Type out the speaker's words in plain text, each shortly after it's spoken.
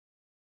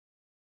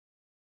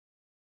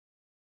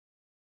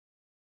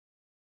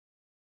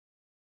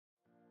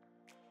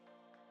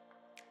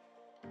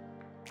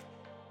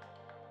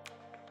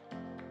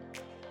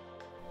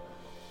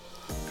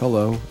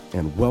Hello,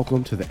 and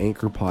welcome to the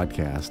Anchor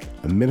Podcast,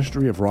 a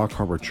ministry of Rock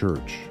Harbor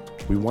Church.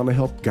 We want to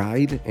help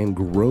guide and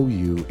grow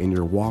you in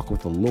your walk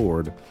with the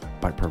Lord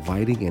by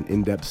providing an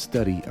in-depth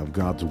study of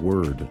God's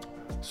Word.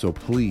 So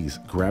please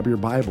grab your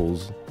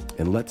Bibles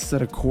and let's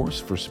set a course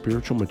for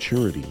spiritual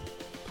maturity.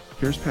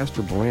 Here's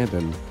Pastor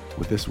Brandon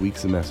with this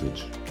week's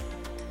message.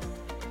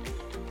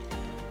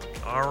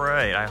 All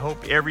right, I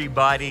hope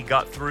everybody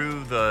got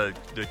through the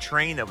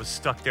train that was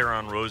stuck there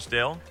on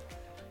Rosedale.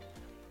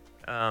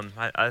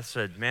 I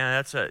said,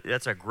 man,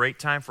 that's a great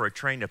time for a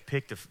train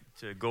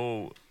to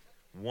go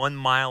 1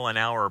 mile an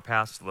hour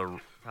past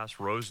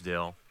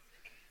Rosedale.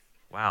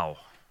 Wow.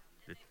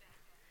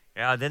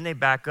 Yeah, then they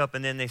back up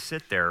and then they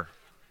sit there,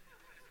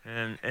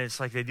 and it's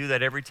like they do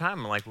that every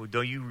time. I'm like, well,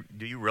 do you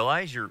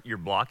realize you're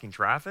blocking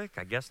traffic?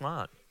 I guess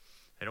not.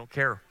 They don't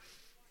care.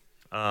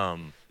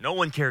 No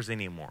one cares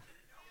anymore.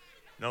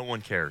 No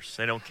one cares.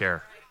 They don't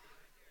care.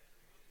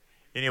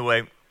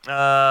 Anyway,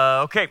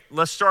 okay,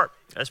 let's start.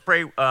 Let's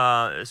pray.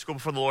 Let's go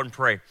before the Lord and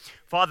pray.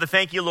 Father,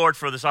 thank you, Lord,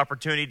 for this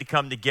opportunity to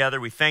come together.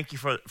 We thank you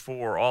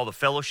for all the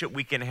fellowship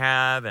we can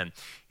have and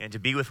to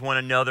be with one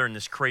another in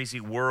this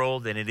crazy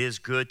world. And it is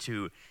good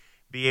to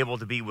be able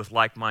to be with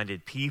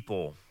like-minded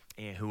people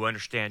who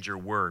understand your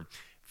word.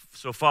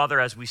 So, Father,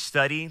 as we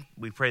study,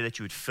 we pray that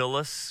you would fill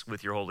us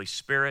with your Holy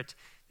Spirit,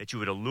 that you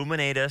would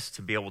illuminate us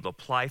to be able to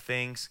apply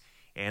things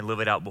and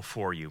live it out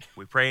before you.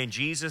 We pray in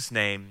Jesus'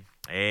 name,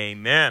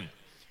 amen.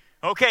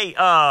 Okay,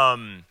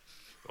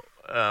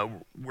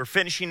 we're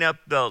finishing up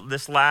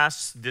this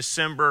last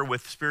December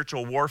with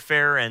spiritual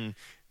warfare, and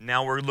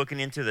now we're looking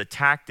into the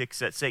tactics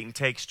that Satan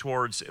takes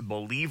towards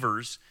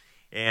believers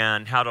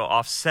and how to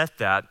offset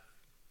that.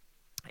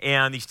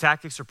 And these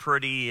tactics are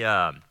pretty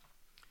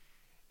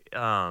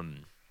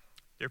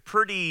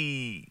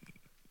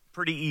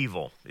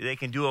evil. They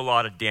can do a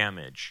lot of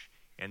damage,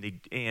 and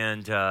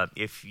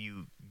if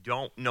you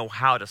don't know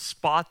how to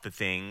spot the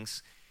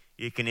things,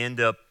 it can end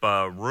up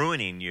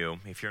ruining you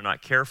if you're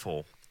not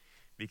careful.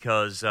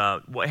 Because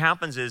what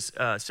happens is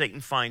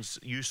Satan finds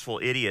useful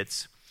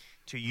idiots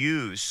to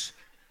use,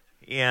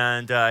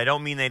 and I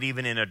don't mean that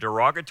even in a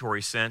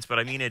derogatory sense, but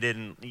I mean it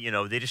in,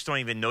 they just don't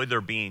even know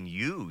they're being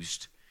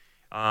used.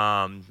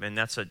 And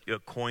that's a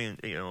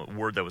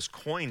word that was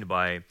coined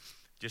by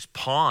just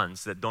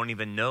pawns that don't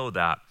even know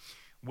that.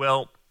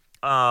 Well,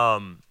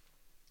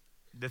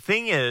 the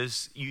thing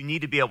is, you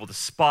need to be able to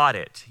spot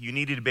it. You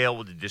need to be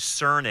able to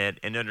discern it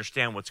and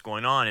understand what's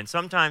going on. And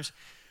sometimes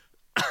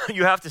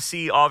you have to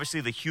see,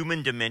 obviously, the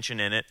human dimension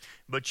in it.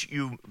 But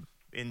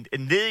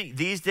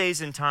these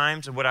days and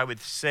times, what I would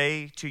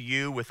say to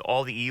you with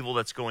all the evil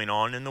that's going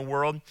on in the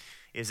world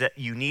is that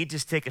you need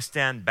to take a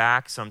stand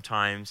back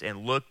sometimes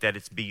and look that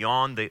it's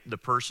beyond the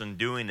person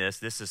doing this.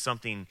 This is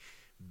something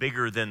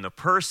bigger than the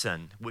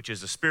person, which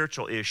is a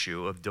spiritual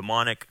issue of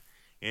demonic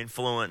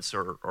influence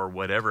or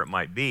whatever it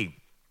might be.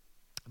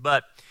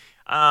 But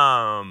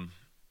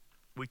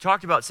we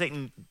talked about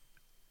Satan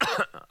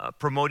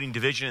promoting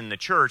division in the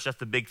church. That's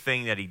the big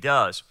thing that he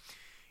does.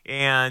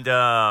 And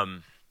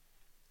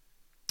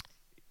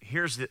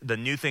here's the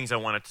new things I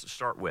want to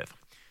start with.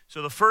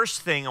 So the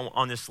first thing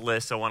on this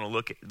list I want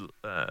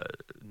to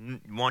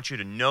want you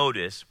to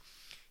notice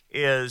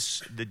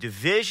is the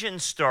division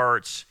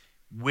starts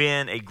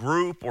when a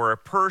group or a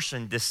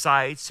person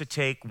decides to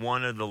take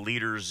one of the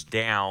leaders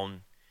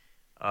down,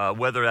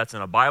 whether that's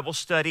in a Bible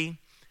study,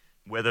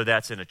 whether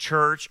that's in a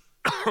church,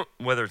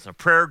 whether it's in a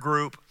prayer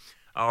group,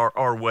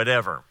 or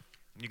whatever.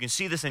 You can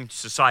see this in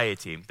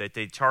society, that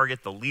they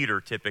target the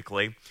leader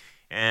typically,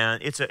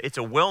 and it's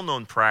a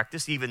well-known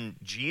practice. Even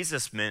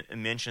Jesus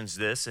mentions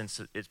this, and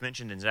it's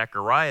mentioned in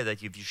Zechariah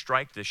that if you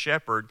strike the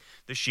shepherd,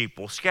 the sheep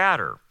will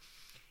scatter.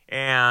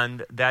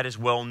 And that is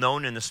well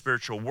known in the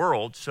spiritual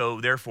world,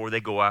 so therefore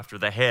they go after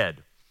the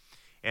head.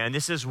 And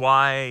this is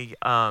why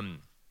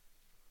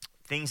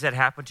things that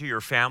happen to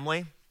your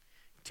family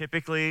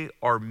typically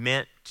are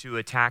meant to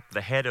attack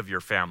the head of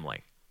your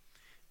family.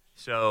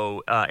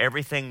 So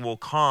everything will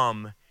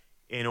come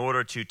in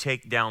order to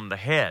take down the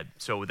head.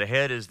 So the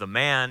head is the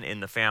man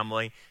in the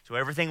family, so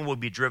everything will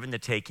be driven to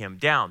take him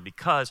down.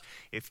 Because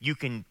if you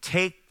can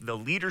take the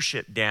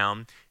leadership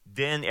down,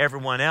 then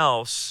everyone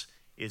else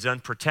is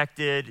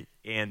unprotected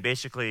and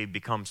basically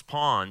becomes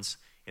pawns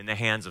in the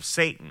hands of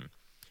Satan.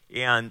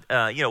 And,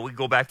 we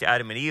go back to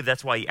Adam and Eve.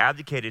 That's why he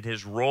abdicated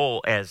his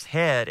role as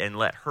head and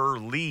let her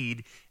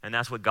lead, and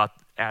that's what got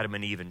Adam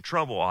and Eve in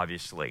trouble,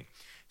 obviously.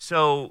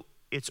 So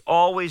it's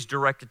always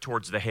directed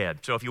towards the head.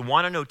 So if you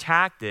want to know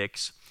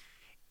tactics,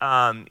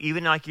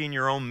 even like in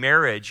your own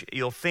marriage,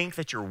 you'll think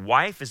that your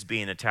wife is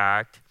being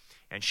attacked,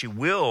 and she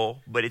will,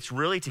 but it's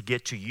really to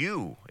get to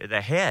you,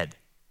 the head.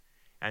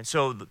 And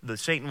so the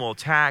Satan will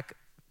attack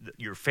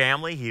your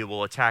family, he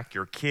will attack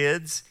your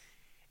kids,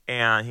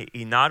 and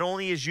he not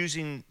only is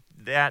using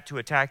that to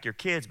attack your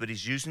kids, but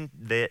he's using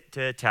that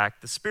to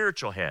attack the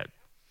spiritual head.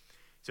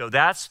 So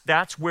that's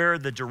where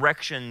the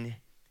direction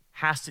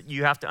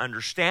you have to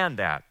understand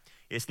that.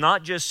 It's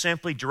not just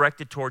simply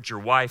directed towards your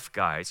wife,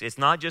 guys. It's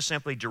not just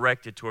simply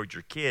directed towards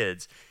your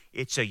kids.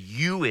 It's a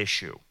you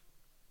issue.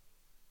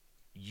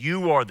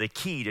 You are the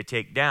key to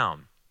take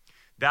down.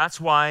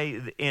 That's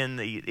why in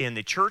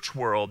the church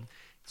world,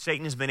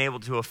 Satan has been able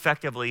to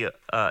effectively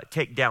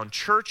take down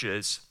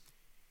churches,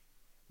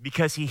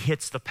 because he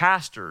hits the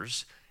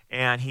pastors,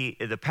 and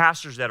the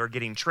pastors that are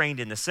getting trained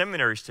in the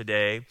seminaries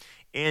today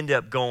end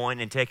up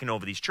going and taking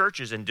over these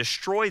churches and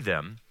destroy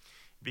them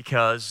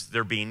because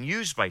they're being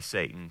used by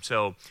Satan.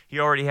 So he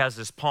already has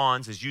his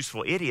pawns, his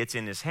useful idiots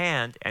in his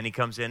hand, and he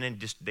comes in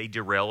and they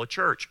derail a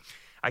church.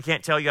 I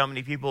can't tell you how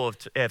many people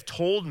have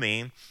told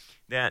me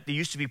that they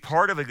used to be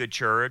part of a good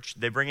church.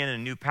 They bring in a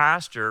new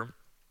pastor,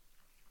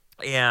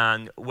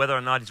 and whether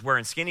or not he's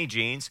wearing skinny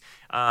jeans,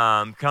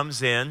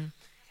 comes in,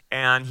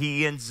 and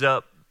he ends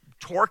up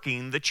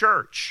torquing the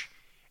church.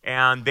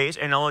 And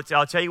I'll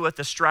tell you what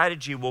the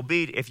strategy will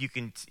be, if you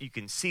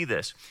can see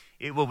this.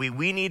 It will be,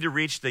 we need to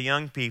reach the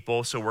young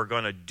people, so we're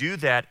going to do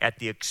that at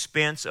the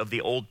expense of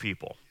the old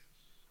people.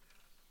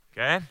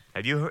 Okay?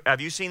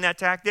 Have you seen that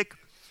tactic?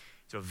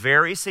 It's a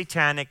very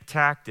satanic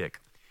tactic.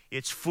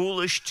 It's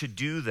foolish to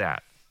do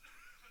that,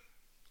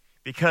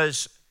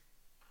 because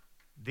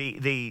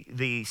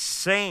the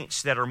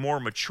saints that are more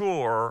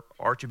mature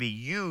are to be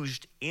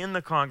used in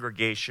the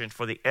congregation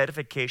for the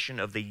edification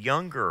of the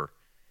younger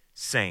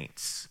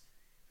saints.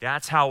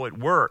 That's how it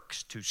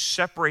works. To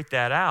separate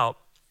that out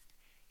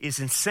is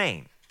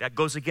insane. That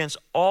goes against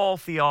all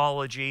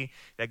theology.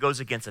 That goes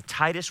against a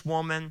Titus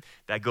woman.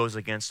 That goes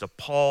against a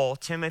Paul,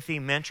 Timothy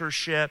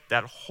mentorship,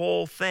 that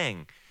whole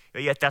thing.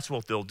 But yet that's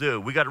what they'll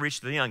do. We got to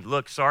reach the young.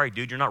 Look, sorry,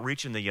 dude, you're not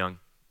reaching the young.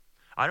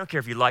 I don't care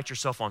if you light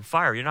yourself on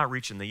fire. You're not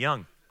reaching the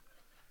young.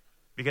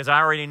 Because I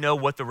already know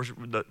what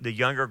the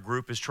younger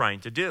group is trying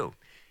to do.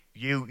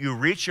 You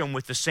reach them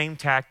with the same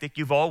tactic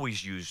you've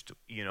always used,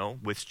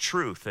 with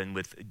truth and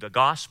with the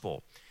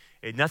gospel.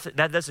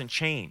 That doesn't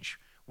change.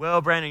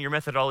 Well, Brandon, your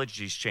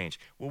methodology's changed.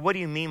 Well, what do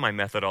you mean my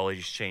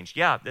methodology's changed?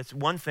 Yeah, that's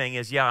one thing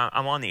is,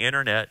 I'm on the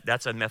internet.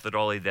 That's a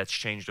methodology that's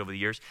changed over the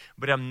years.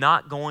 But I'm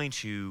not going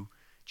to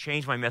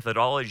change my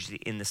methodology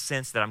in the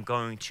sense that I'm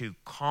going to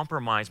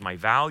compromise my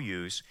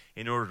values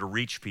in order to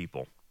reach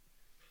people.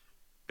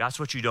 That's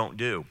what you don't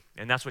do.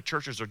 And that's what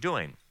churches are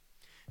doing.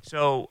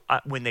 So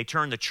when they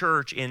turn the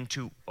church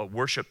into a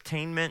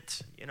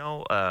worshiptainment,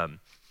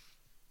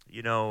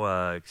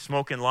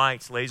 smoking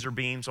lights, laser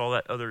beams, all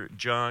that other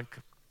junk,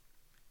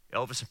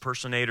 Elvis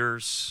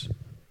impersonators,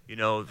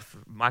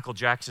 Michael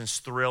Jackson's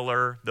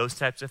Thriller, those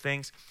types of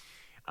things.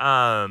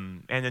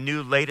 And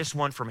the latest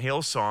one from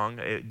Hillsong,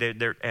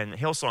 and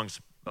Hillsong's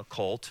a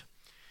cult.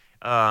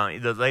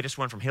 The latest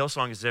one from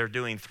Hillsong is they're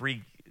doing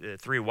three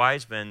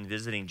wise men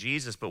visiting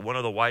Jesus, but one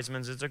of the wise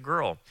men is a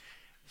girl.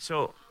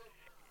 So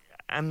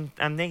I'm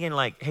thinking,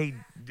 like, hey,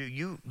 do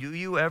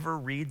you ever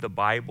read the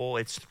Bible?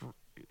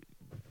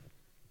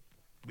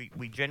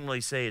 We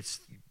generally say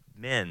it's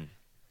men.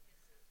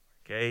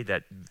 Okay,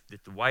 that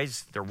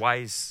they're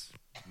wise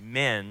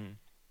men,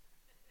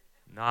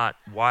 not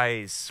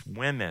wise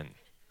women.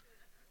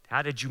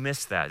 How did you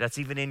miss that? That's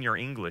even in your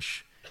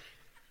English.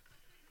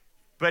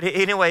 But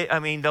anyway,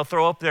 they'll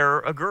throw up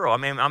a girl.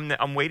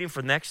 I'm waiting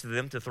for next to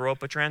them to throw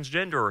up a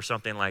transgender or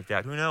something like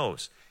that. Who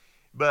knows?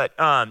 But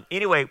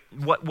anyway,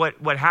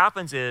 what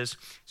happens is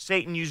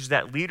Satan uses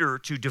that leader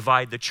to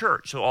divide the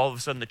church. So all of a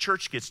sudden the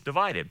church gets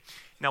divided.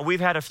 Now,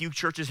 we've had a few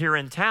churches here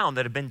in town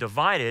that have been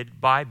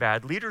divided by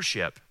bad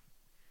leadership.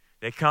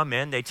 They come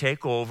in, they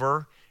take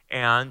over,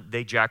 and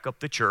they jack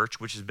up the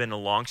church, which has been a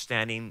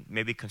long-standing,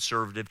 maybe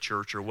conservative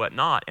church or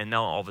whatnot. And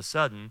now all of a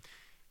sudden,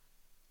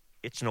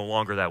 it's no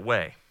longer that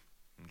way.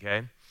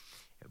 Okay?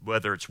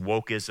 Whether it's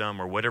wokeism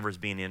or whatever is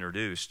being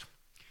introduced.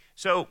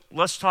 So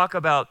let's talk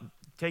about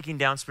taking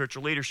down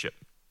spiritual leadership.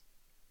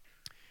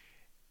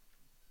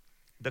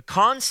 The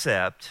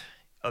concept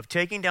of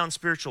taking down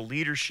spiritual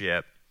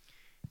leadership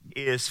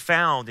is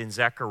found in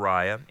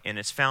Zechariah, and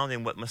it's found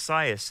in what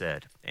Messiah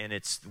said. And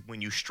it's,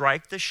 when you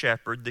strike the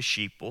shepherd, the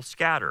sheep will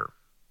scatter.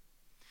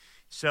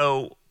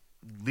 So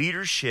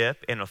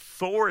leadership and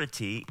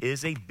authority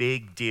is a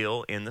big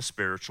deal in the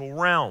spiritual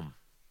realm.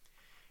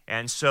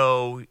 And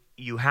so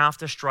you have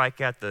to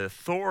strike at the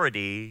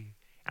authority,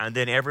 and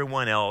then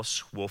everyone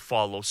else will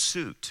follow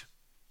suit.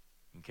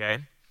 Okay?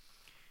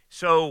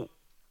 So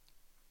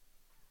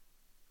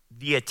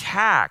the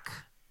attack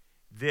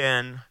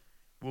then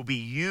will be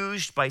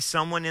used by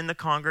someone in the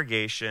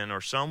congregation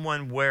or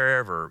someone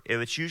wherever.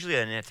 It's usually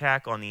an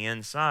attack on the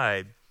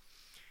inside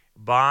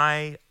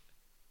by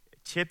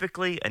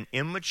typically an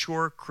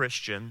immature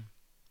Christian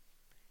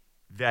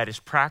that is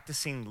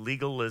practicing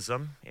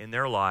legalism in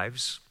their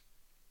lives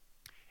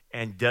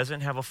and doesn't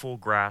have a full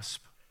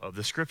grasp of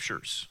the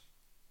scriptures.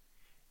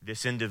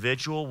 This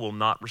individual will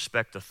not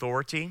respect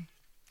authority.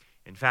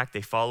 In fact,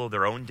 they follow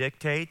their own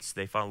dictates,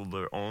 they follow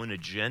their own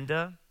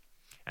agenda,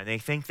 and they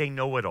think they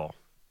know it all.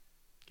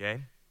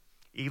 Okay?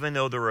 Even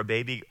though they're a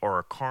baby or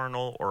a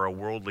carnal or a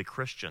worldly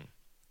Christian.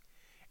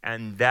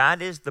 And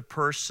that is the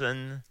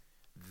person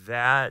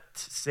that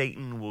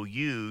Satan will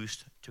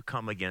use to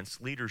come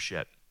against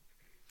leadership.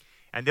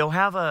 And they'll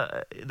have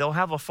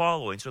a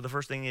following. So the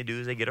first thing they do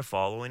is they get a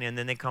following, and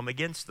then they come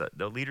against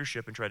the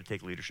leadership and try to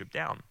take leadership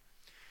down.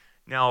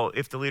 Now,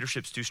 if the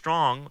leadership's too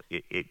strong,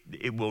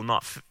 it will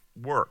not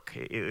work.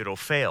 It'll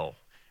fail.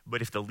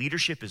 But if the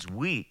leadership is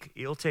weak,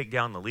 it'll take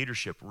down the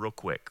leadership real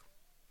quick.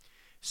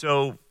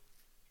 So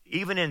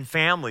even in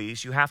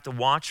families, you have to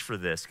watch for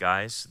this,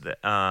 guys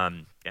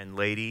and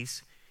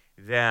ladies,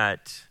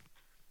 that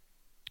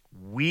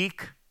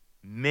weak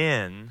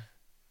men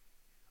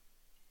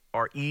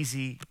are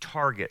easy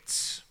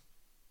targets.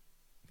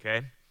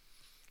 Okay?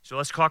 So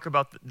let's talk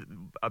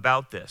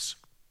about this.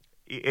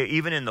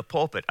 Even in the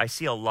pulpit, I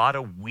see a lot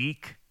of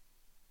weak,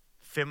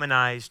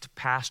 feminized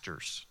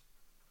pastors.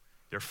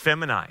 They're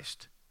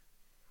feminized.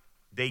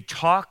 They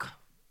talk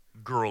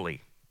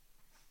girly.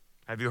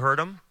 Have you heard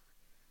them?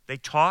 They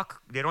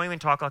don't even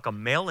talk like a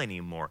male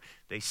anymore.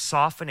 They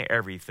soften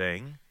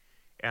everything,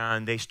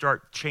 and they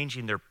start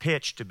changing their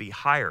pitch to be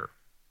higher.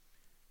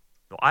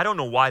 Well, I don't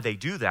know why they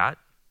do that.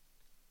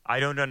 I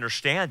don't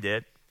understand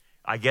it.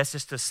 I guess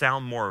it's to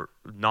sound more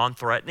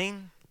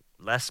non-threatening,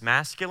 less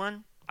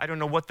masculine. I don't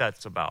know what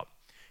that's about.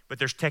 But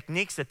there's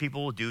techniques that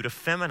people will do to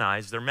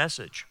feminize their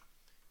message.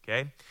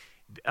 Okay?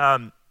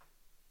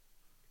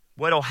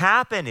 What will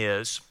happen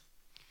is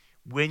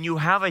when you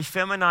have a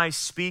feminized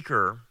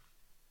speaker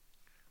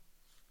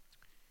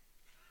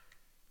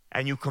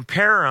and you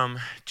compare them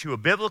to a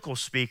biblical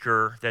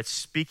speaker that's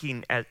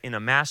speaking in a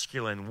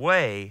masculine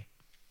way,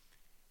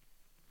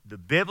 the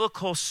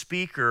biblical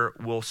speaker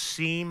will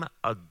seem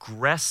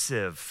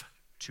aggressive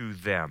to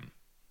them.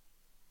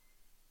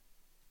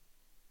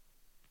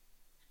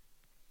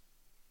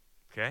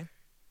 Okay?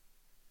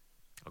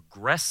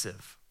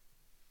 Aggressive.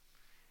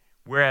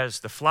 Whereas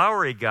the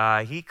flowery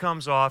guy, he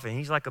comes off and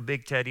he's like a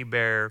big teddy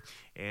bear,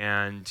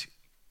 and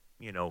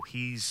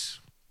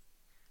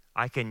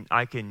I can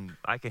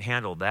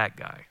handle that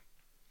guy.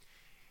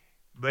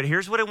 But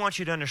here's what I want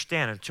you to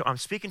understand. I'm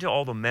speaking to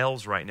all the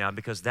males right now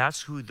because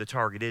that's who the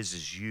target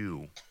is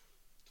you.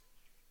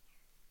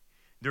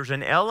 There's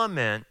an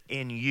element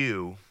in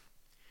you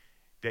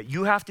that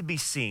you have to be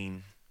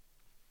seen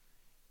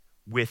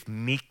with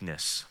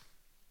meekness.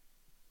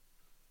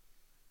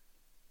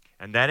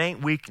 And that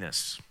ain't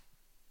weakness.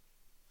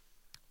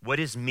 What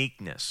is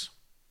meekness?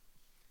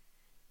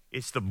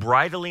 It's the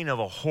bridling of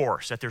a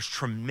horse, that there's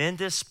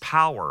tremendous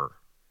power,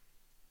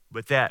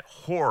 but that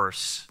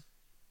horse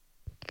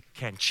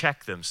can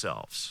check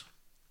themselves.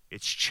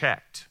 It's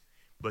checked,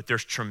 but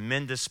there's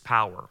tremendous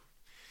power.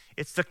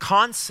 It's the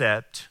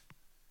concept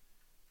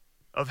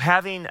of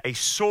having a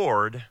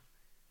sword,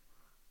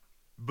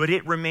 but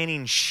it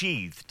remaining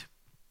sheathed.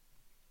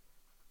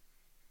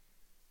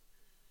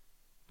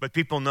 But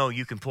people know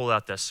you can pull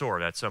out that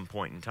sword at some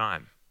point in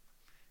time,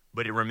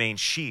 but it remains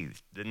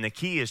sheathed. And the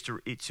key is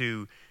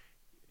to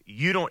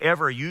you don't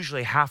ever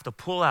usually have to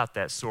pull out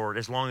that sword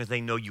as long as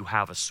they know you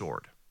have a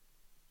sword.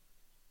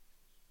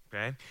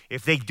 Okay?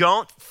 If they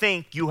don't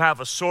think you have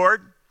a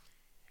sword,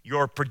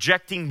 you're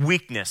projecting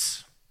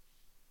weakness.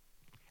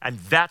 And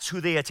that's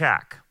who they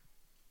attack.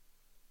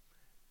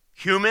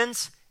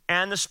 Humans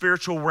and the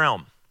spiritual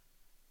realm.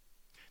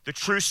 The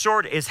true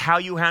sword is how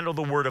you handle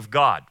the word of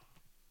God.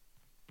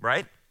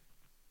 Right?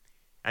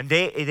 And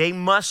they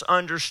must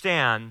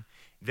understand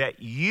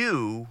that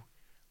you,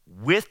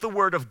 with the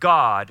word of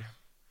God,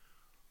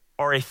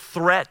 are a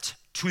threat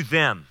to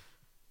them.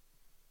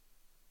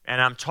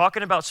 And I'm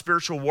talking about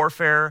spiritual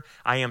warfare.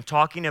 I am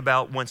talking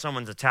about when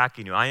someone's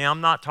attacking you. I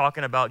am not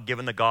talking about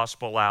giving the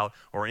gospel out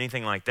or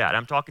anything like that.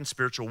 I'm talking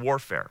spiritual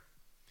warfare.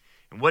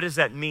 And what does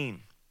that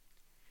mean?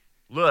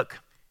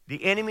 Look,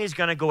 the enemy is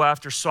going to go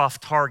after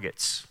soft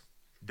targets.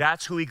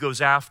 That's who he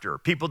goes after.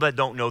 People that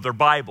don't know their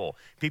Bible.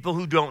 People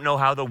who don't know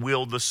how to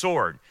wield the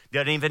sword. They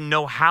don't even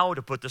know how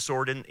to put the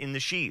sword in the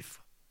sheath.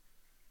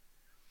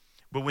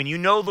 But when you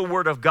know the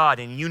word of God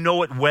and you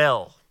know it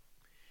well,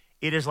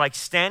 it is like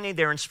standing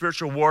there in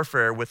spiritual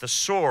warfare with a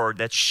sword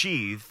that's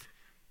sheathed,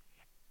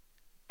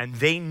 and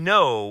they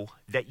know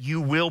that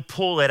you will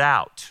pull it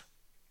out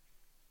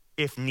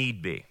if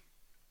need be.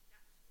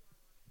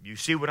 You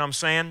see what I'm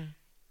saying?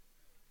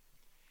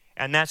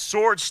 And that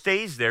sword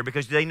stays there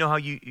because they know how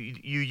you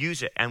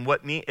use it. And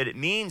what it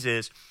means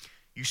is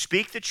you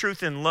speak the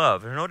truth in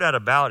love. There's no doubt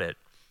about it.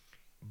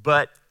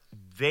 But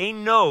they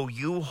know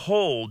you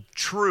hold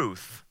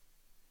truth.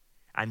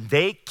 And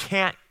they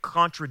can't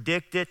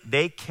contradict it.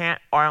 They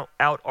can't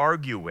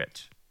out-argue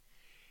it.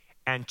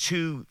 And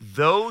to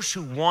those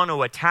who want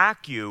to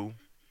attack you,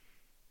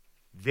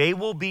 they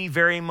will be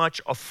very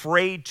much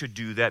afraid to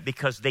do that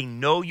because they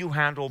know you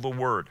handle the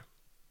word.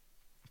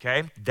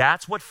 Okay?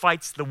 That's what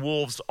fights the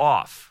wolves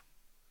off.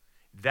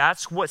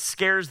 That's what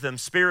scares them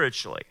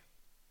spiritually.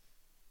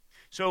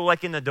 So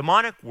like in the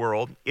demonic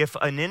world, if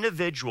an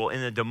individual in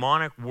the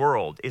demonic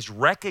world is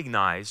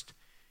recognized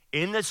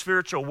in the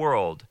spiritual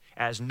world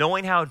as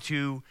knowing how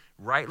to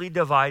rightly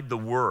divide the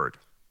word,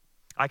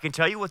 I can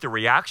tell you what the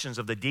reactions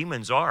of the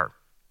demons are.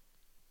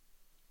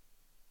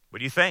 What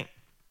do you think?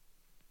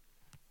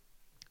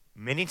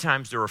 Many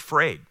times they're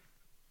afraid.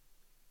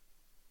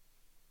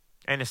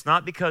 And it's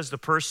not because the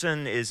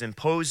person is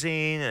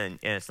imposing and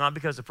it's not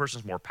because the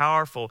person's more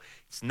powerful.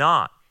 It's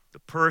not. The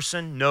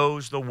person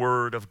knows the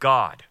word of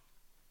God.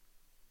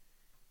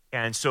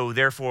 And so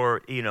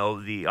therefore,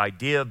 the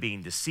idea of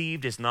being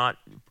deceived it's not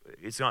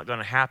going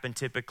to happen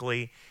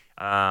typically.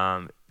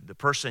 The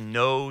person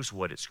knows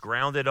what it's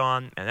grounded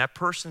on, and that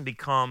person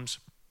becomes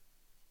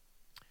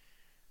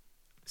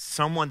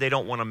someone they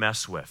don't want to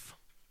mess with.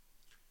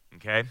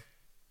 Okay? I'm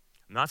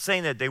not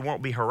saying that they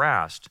won't be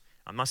harassed.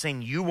 I'm not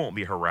saying you won't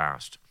be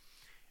harassed.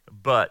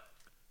 But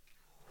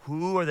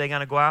who are they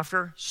going to go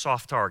after?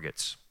 Soft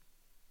targets.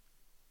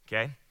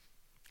 Okay?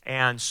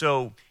 And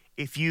so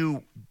if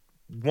you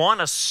want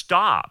to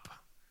stop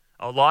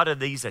a lot of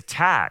these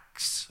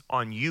attacks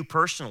on you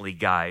personally,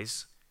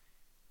 guys,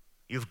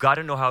 you've got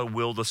to know how to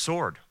wield the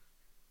sword.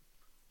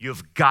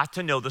 You've got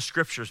to know the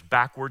scriptures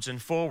backwards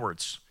and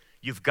forwards.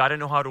 You've got to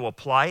know how to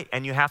apply it,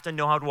 and you have to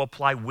know how to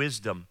apply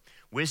wisdom.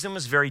 Wisdom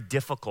is very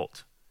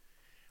difficult.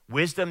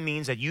 Wisdom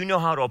means that you know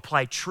how to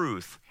apply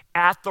truth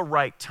at the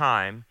right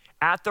time,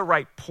 at the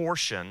right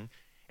portion,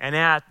 and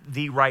at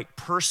the right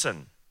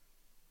person.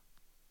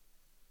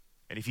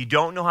 And if you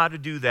don't know how to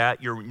do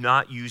that, you're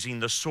not using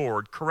the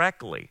sword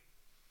correctly.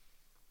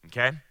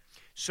 Okay?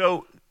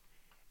 So,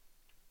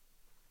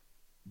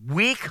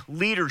 weak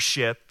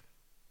leadership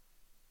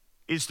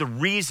is the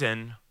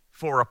reason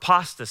for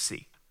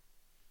apostasy.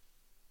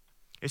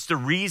 It's the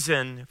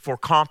reason for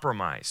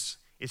compromise.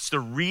 It's the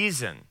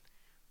reason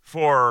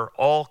for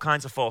all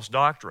kinds of false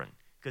doctrine,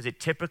 because it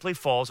typically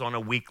falls on a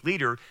weak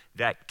leader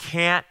that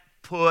can't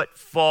put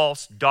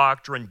false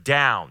doctrine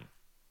down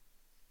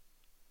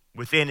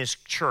within his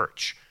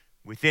church,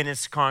 within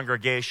his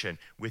congregation,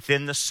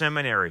 within the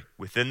seminary,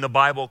 within the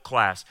Bible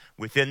class,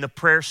 within the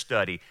prayer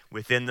study,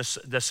 within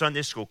the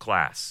Sunday school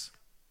class.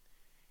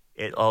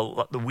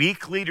 The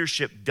weak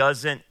leadership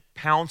doesn't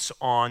pounce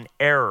on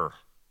error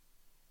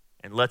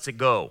and lets it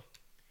go,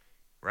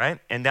 right?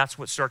 And that's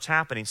what starts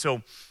happening.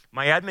 So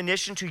my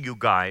admonition to you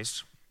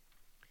guys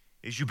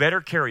is you better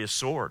carry a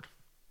sword,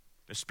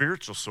 a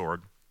spiritual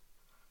sword,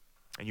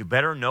 and you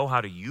better know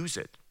how to use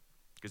it.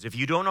 Because if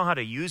you don't know how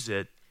to use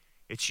it,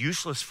 it's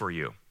useless for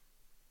you.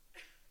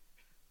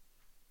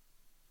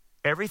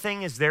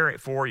 Everything is there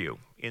for you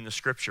in the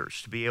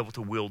scriptures to be able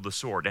to wield the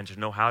sword and to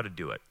know how to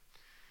do it.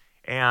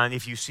 And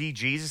if you see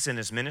Jesus in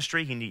his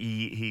ministry,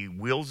 he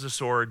wields the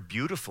sword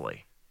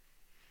beautifully.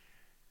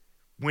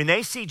 When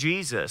they see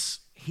Jesus,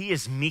 he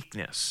is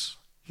meekness.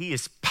 He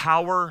is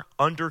power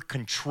under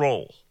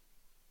control.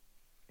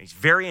 He's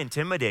very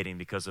intimidating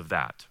because of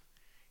that.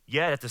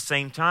 Yet at the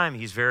same time,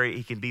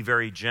 he can be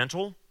very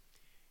gentle.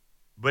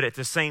 But at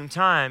the same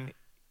time,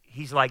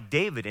 he's like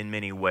David in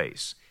many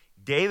ways.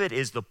 David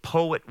is the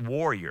poet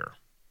warrior.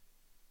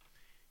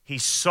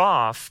 He's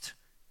soft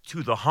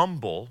to the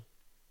humble,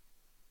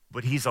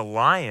 but he's a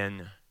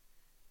lion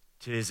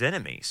to his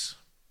enemies,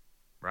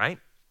 right?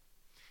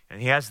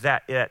 And he has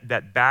that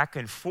back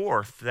and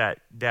forth,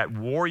 that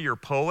warrior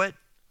poet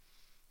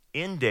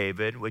in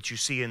David, which you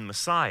see in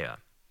Messiah.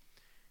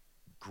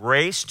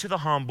 Grace to the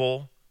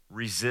humble,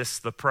 resists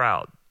the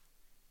proud.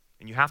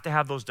 And you have to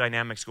have those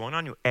dynamics going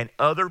on you, and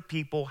other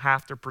people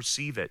have to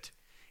perceive it.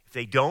 If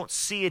they don't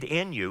see it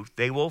in you,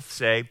 they will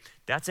say,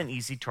 that's an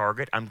easy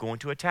target, I'm going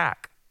to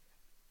attack.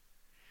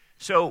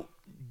 So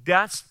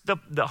that's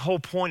the whole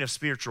point of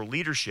spiritual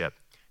leadership.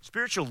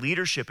 Spiritual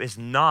leadership is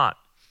not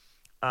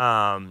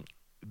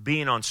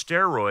being on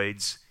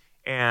steroids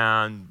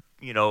and,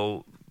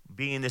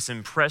 being this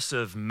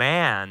impressive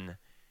man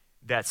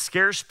that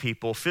scares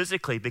people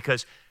physically,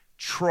 because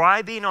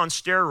try being on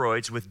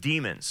steroids with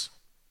demons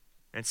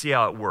and see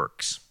how it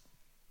works.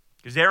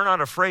 Because they're not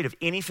afraid of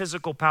any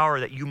physical power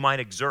that you might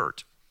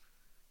exert.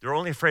 They're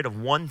only afraid of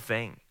one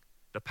thing,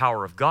 the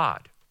power of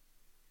God.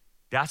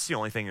 That's the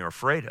only thing they're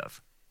afraid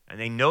of. And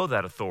they know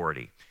that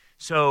authority.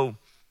 So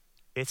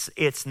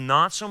it's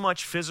not so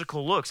much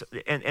physical looks.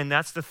 And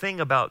that's the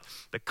thing about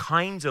the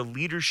kinds of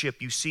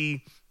leadership you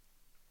see,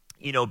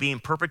 being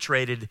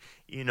perpetrated,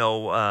 in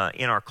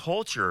our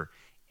culture.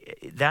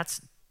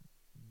 That's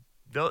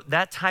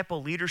that type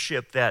of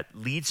leadership that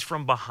leads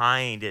from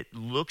behind, it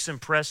looks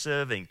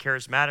impressive and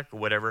charismatic or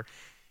whatever,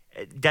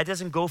 that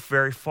doesn't go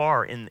very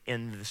far in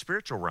the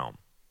spiritual realm.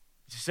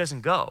 It just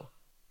doesn't go.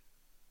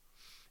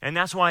 And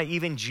that's why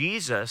even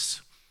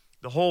Jesus,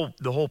 the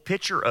whole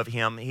picture of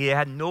him, he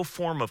had no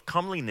form of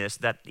comeliness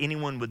that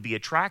anyone would be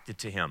attracted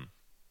to him,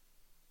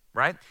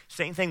 right?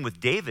 Same thing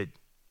with David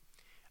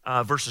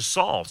versus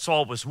Saul.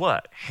 Saul was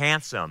what?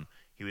 Handsome.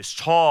 He was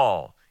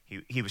tall.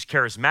 He was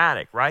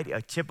charismatic, right?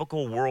 A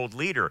typical world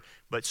leader.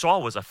 But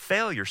Saul was a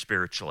failure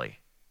spiritually.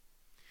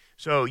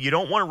 So you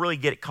don't want to really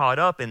get caught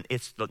up in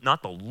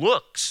not the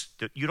looks.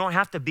 You don't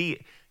have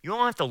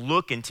to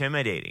look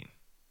intimidating.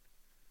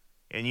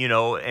 And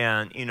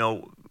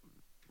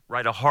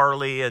ride a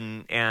Harley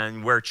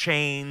and wear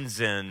chains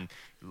and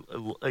a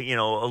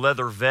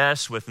leather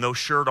vest with no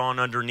shirt on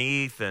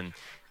underneath and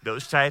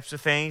those types of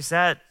things.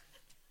 That's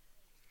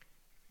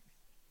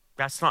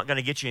not going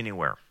to get you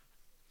anywhere.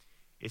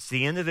 It's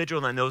the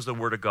individual that knows the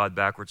Word of God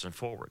backwards and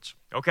forwards.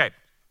 Okay.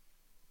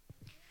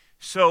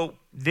 So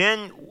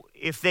then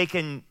if they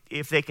can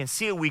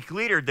see a weak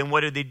leader, then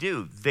what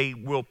do? They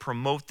will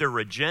promote their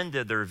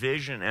agenda, their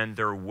vision, and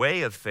their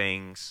way of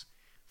things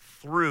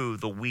through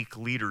the weak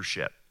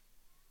leadership.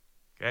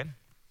 Okay?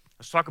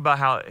 Let's talk about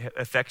how it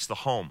affects the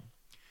home.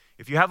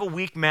 If you have a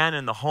weak man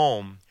in the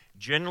home,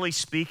 generally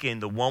speaking,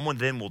 the woman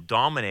then will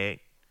dominate,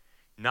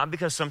 not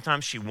because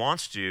sometimes she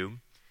wants to,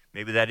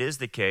 maybe that is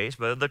the case,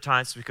 but other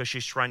times because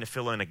she's trying to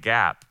fill in a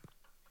gap.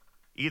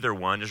 Either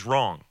one is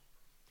wrong.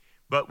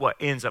 But what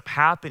ends up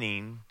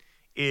happening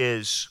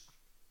is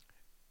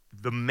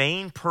the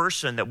main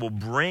person that will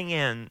bring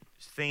in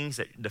things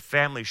that the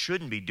family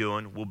shouldn't be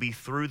doing will be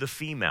through the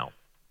female.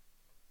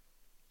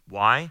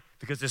 Why?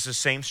 Because it's the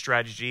same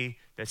strategy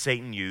that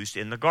Satan used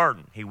in the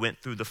garden. He went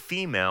through the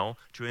female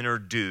to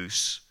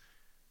introduce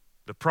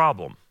the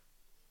problem.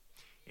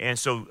 And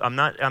so I'm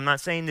not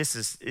saying this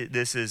is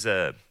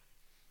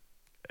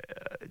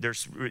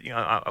there's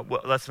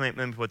let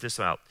me put this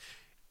out.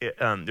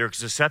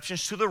 There's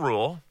exceptions to the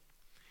rule,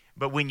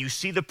 but when you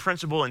see the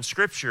principle in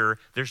Scripture,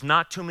 there's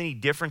not too many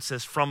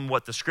differences from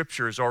what the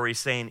Scripture is already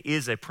saying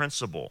is a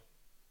principle.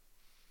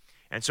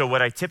 And so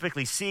what I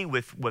typically see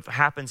with what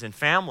happens in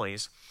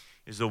families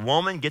is the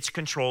woman gets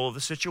control of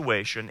the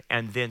situation,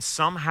 and then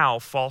somehow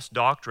false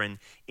doctrine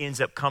ends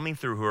up coming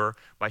through her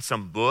by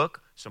some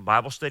book, some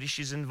Bible study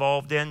she's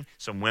involved in,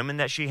 some women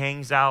that she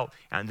hangs out,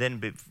 and then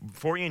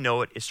before you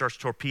know it, it starts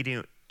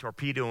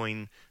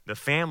torpedoing the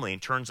family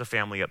and turns the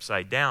family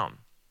upside down.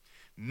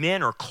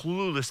 Men are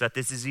clueless that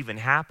this is even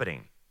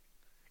happening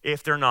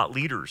if they're not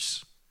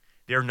leaders.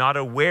 They're not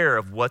aware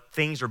of what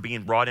things are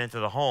being brought into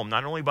the home,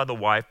 not only by the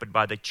wife, but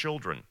by the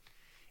children.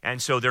 And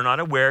so they're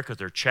not aware because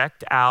they're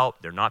checked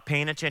out. They're not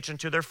paying attention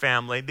to their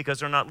family because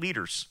they're not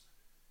leaders.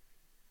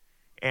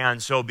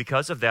 And so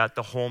because of that,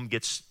 the home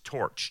gets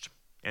torched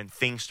and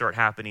things start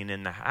happening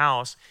in the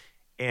house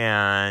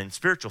and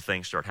spiritual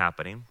things start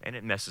happening, and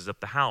it messes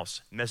up the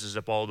house, messes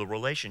up all the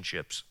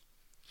relationships.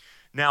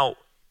 Now,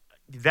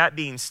 that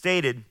being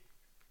stated,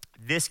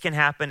 this can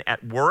happen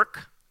at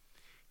work.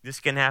 This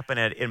can happen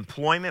at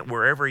employment,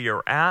 wherever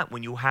you're at,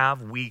 when you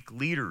have weak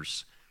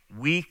leaders.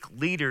 Weak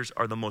leaders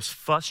are the most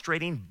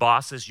frustrating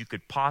bosses you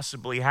could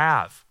possibly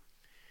have.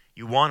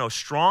 You want a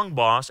strong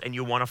boss and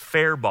you want a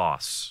fair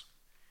boss.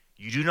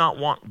 You do not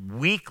want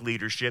weak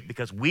leadership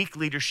because weak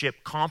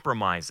leadership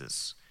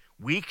compromises.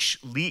 Weak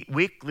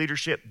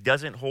leadership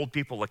doesn't hold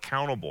people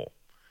accountable,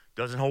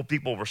 doesn't hold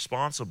people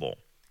responsible.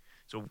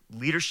 So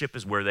leadership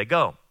is where they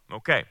go.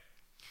 Okay.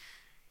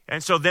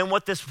 And so then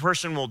what this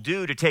person will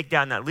do to take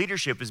down that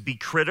leadership is be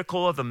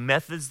critical of the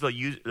methods the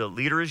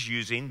leader is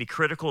using, be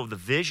critical of the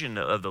vision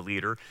of the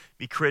leader,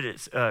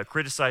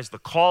 criticize the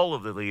call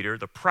of the leader,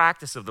 the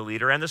practice of the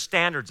leader, and the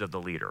standards of the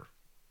leader.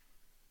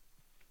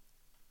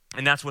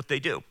 And that's what they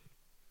do.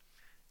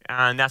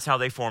 And that's how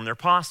they form their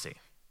posse.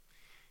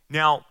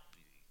 Now,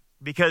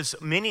 because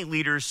many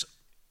leaders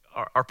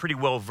are pretty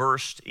well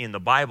versed in the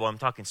Bible, I'm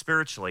talking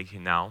spiritually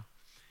now,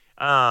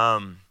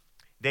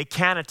 they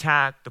can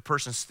attack the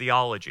person's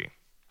theology.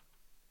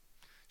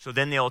 So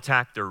then they'll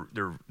attack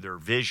their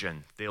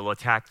vision. They'll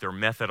attack their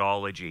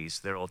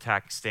methodologies. They'll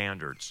attack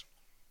standards.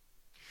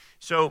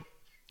 So,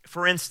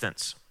 for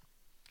instance,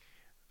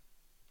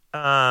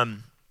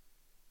 1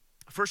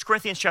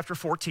 Corinthians chapter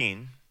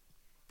 14,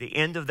 the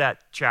end of that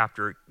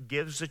chapter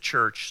gives the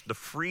church the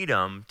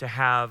freedom to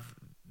have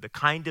the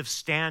kind of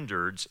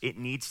standards it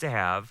needs to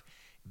have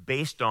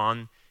based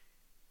on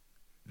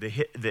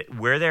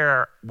where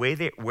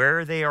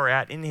they are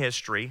at in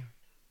history,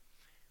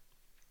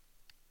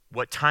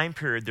 what time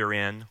period they're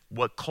in,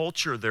 what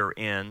culture they're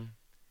in,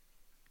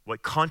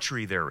 what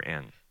country they're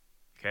in.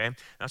 Okay?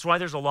 That's why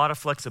there's a lot of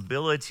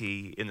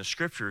flexibility in the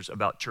scriptures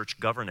about church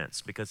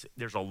governance, because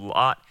there's a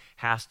lot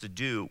has to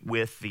do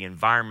with the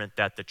environment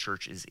that the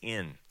church is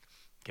in.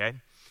 Okay?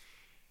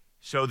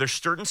 So there's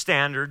certain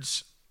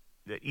standards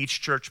that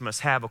each church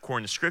must have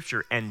according to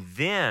scripture, and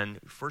then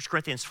 1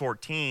 Corinthians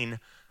 14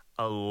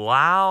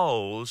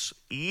 allows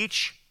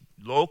each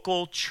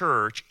local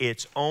church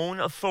its own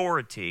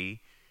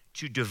authority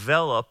to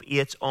develop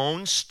its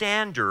own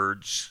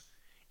standards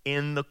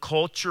in the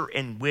culture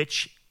in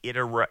which it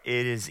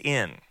is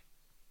in.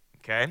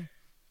 Okay?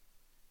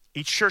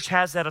 Each church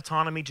has that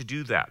autonomy to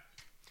do that.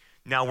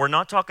 Now, we're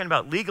not talking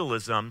about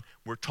legalism.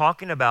 We're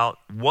talking about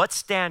what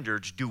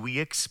standards do we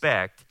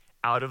expect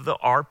out of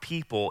our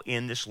people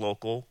in this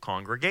local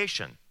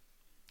congregation.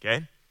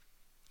 Okay?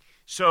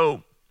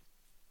 So,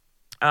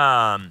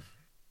 I'll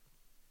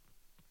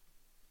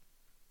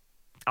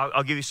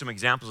give you some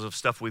examples of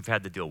stuff we've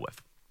had to deal with.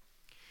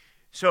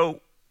 So,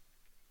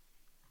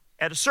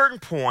 at a certain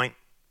point,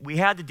 we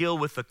had to deal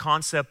with the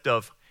concept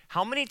of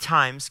how many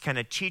times can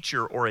a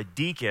teacher or a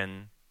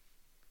deacon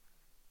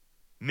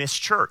miss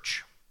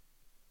church?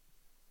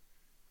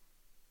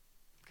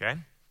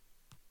 Okay?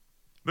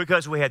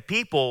 Because we had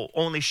people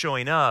only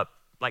showing up,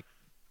 like,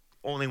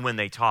 only when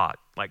they taught,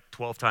 like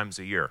 12 times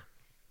a year.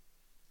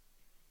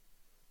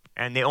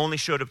 And they only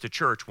showed up to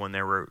church when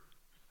their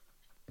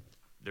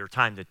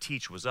time to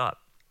teach was up.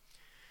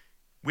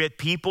 We had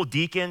people,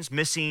 deacons,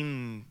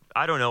 missing,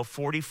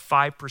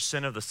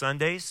 45% of the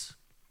Sundays.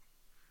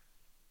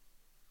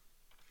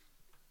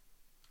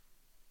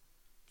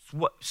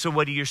 So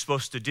what are you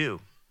supposed to do?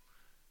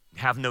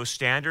 have no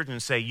standard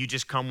and say, you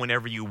just come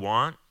whenever you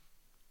want.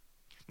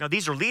 Now,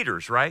 these are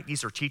leaders, right?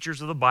 These are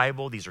teachers of the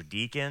Bible. These are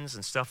deacons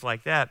and stuff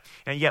like that.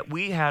 And yet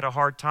we had a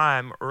hard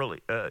time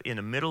early in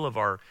the middle of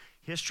our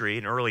history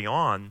and early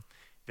on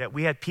that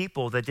we had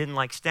people that didn't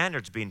like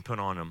standards being put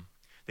on them.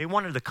 They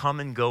wanted to come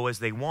and go as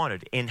they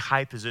wanted in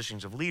high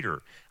positions of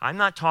leader. I'm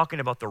not talking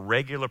about the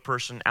regular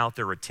person out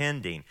there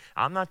attending.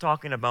 I'm not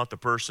talking about the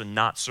person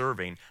not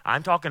serving.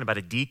 I'm talking about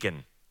a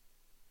deacon,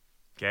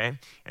 okay?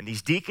 And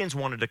these deacons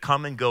wanted to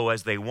come and go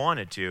as they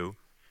wanted to.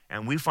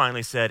 And we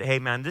finally said, hey,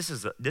 man, this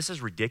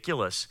is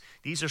ridiculous.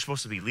 These are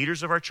supposed to be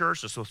leaders of our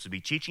church. They're supposed to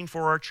be teaching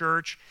for our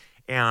church.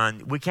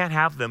 And we can't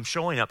have them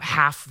showing up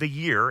half the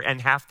year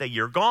and half the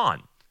year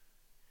gone.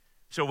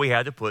 So we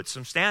had to put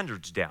some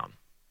standards down,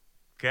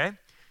 okay?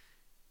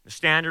 The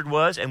standard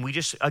was, and we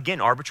just, again,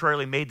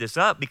 arbitrarily made this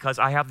up because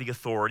I have the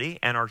authority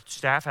and our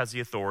staff has the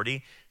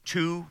authority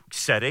to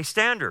set a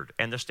standard.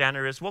 And the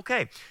standard is, well,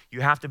 okay,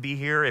 you have to be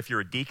here if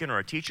you're a deacon or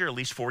a teacher at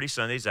least 40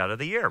 Sundays out of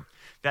the year.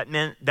 That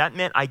meant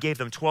I gave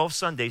them 12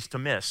 Sundays to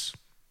miss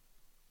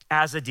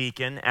as a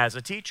deacon, as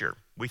a teacher.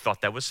 We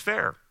thought that was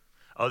fair.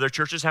 Other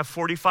churches have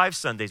 45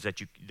 Sundays that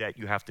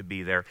you have to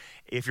be there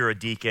if you're a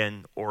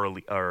deacon or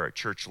a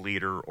church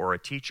leader or a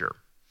teacher.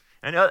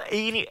 And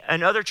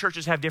other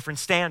churches have different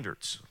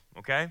standards,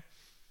 okay?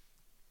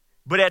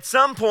 But at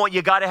some point,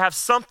 you got to have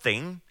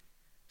something,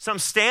 some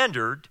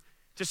standard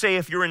to say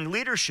if you're in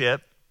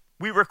leadership,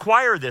 we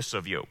require this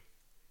of you.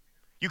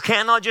 You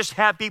cannot just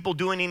have people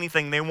doing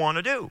anything they want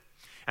to do.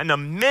 And the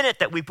minute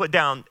that we put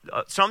down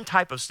some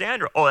type of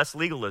standard, oh, that's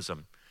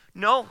legalism.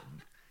 No,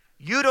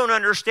 you don't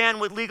understand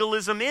what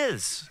legalism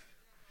is.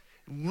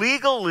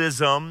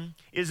 Legalism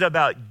is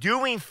about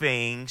doing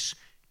things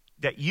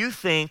that you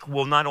think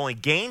will not only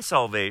gain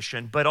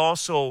salvation, but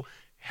also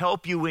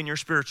help you in your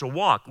spiritual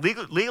walk.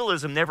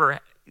 Legalism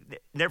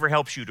never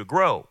helps you to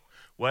grow.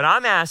 What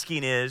I'm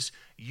asking is,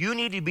 you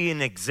need to be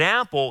an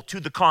example to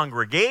the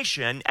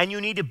congregation, and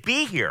you need to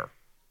be here.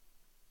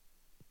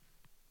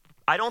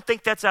 I don't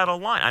think that's out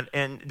of line,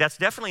 and that's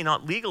definitely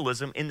not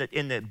legalism in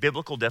the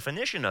biblical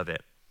definition of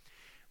it.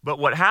 But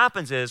what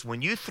happens is,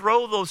 when you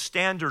throw those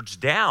standards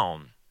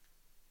down,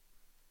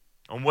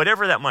 on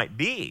whatever that might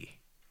be,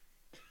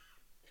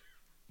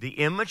 the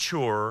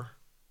immature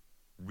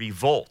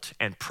revolt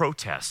and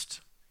protest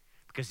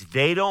because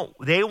they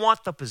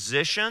want the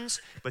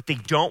positions, but they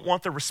don't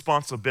want the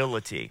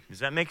responsibility. Does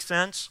that make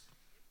sense?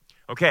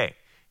 Okay,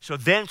 so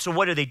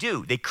what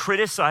do? They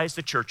criticize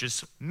the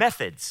church's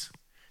methods.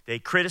 They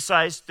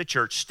criticize the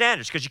church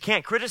standards because you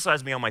can't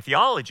criticize me on my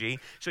theology,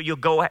 so you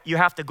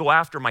have to go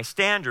after my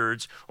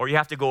standards or you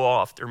have to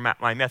go after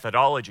my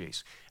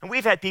methodologies. And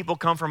we've had people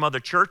come from other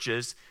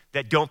churches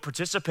that don't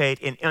participate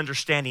in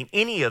understanding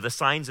any of the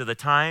signs of the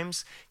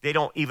times. They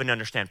don't even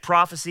understand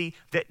prophecy.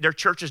 Their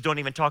churches don't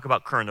even talk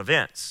about current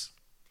events.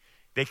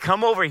 They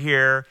come over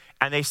here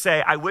and they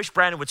say, I wish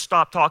Brandon would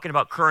stop talking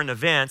about current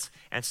events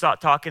and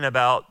stop talking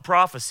about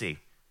prophecy.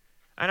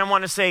 And I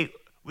want to say,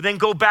 well, then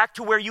go back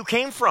to where you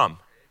came from.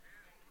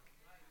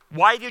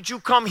 Why did you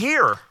come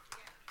here?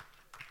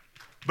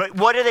 But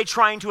what are they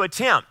trying to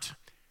attempt?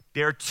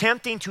 They're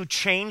attempting to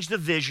change the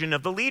vision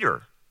of the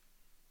leader.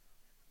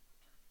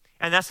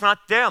 And that's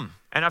not them.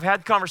 And I've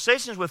had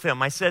conversations with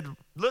him. I said,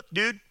 look,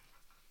 dude,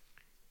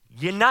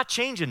 you're not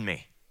changing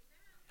me.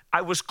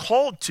 I was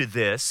called to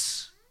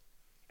this,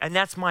 and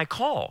that's my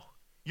call.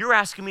 You're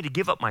asking me to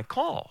give up my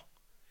call.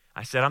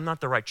 I said, I'm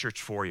not the right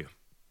church for you.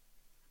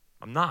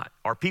 I'm not.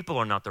 Our people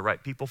are not the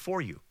right people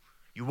for you.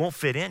 You won't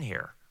fit in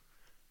here.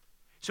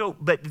 So,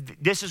 but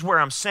this is where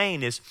I'm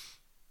saying is,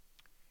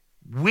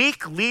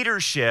 weak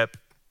leadership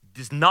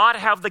does not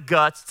have the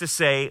guts to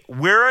say,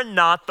 we're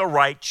not the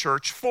right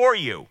church for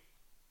you.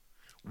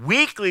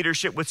 Weak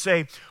leadership would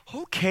say,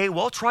 okay,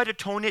 well, I'll try to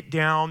tone it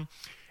down,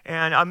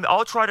 and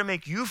I'll try to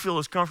make you feel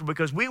as comfortable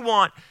because we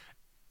want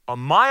a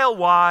mile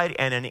wide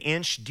and an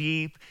inch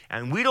deep,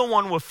 and we don't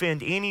want to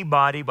offend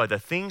anybody by the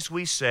things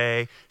we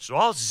say, so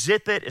I'll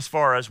zip it as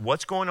far as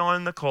what's going on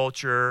in the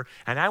culture,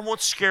 and I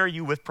won't scare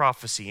you with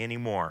prophecy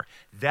anymore.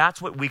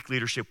 That's what weak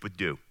leadership would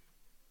do.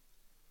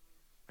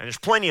 And there's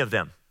plenty of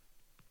them.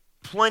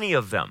 Plenty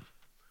of them.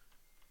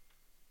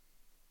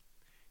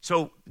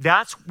 So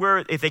that's where,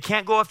 if they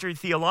can't go after you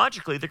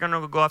theologically, they're going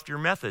to go after your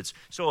methods.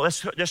 So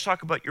let's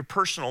talk about your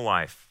personal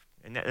life,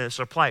 and let's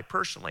apply it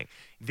personally.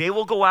 They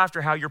will go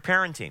after how you're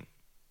parenting,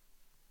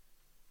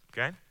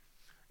 okay?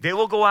 They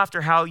will go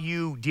after how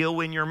you deal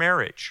in your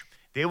marriage.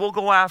 They will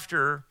go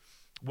after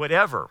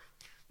whatever.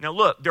 Now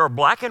look, there are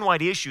black and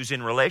white issues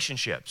in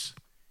relationships,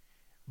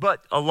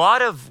 but a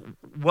lot of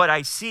what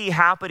I see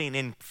happening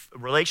in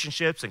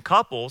relationships and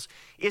couples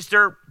is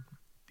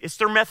it's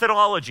their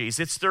methodologies,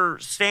 it's their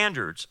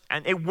standards,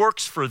 and it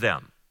works for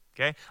them,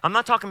 okay? I'm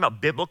not talking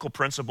about biblical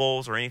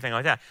principles or anything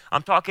like that.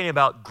 I'm talking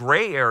about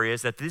gray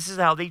areas that this is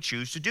how they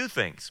choose to do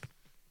things,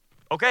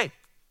 okay?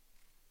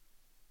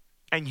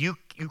 And you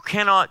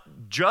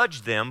cannot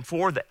judge them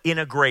in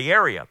a gray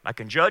area. I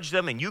can judge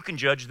them and you can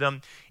judge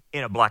them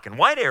in a black and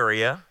white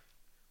area,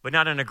 but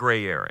not in a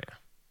gray area.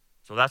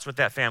 So that's what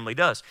that family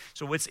does.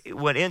 So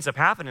what ends up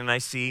happening, I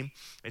see,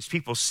 is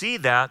people see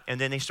that, and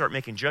then they start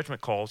making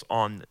judgment calls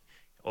on,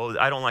 oh,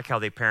 I don't like how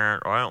they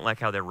parent, or I don't like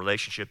how their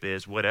relationship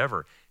is,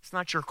 whatever. It's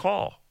not your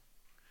call.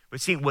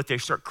 But see, what they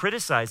start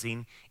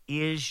criticizing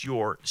is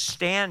your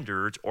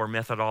standards or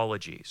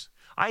methodologies.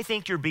 I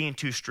think you're being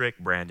too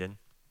strict, Brandon.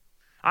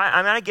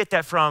 I get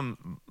that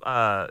from,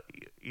 my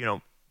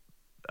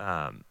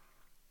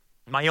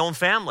own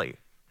family.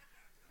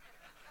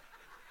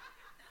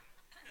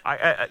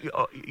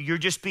 You're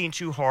just being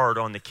too hard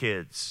on the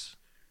kids.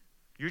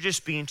 You're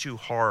just being too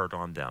hard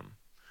on them.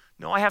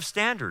 No, I have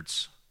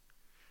standards.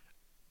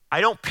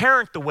 I don't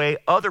parent the way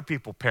other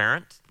people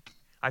parent.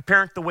 I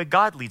parent the way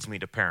God leads me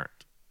to parent.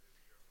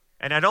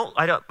 And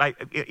I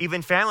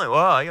even family,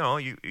 well,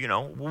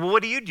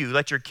 what do you do?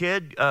 Let your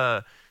kid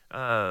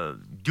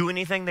do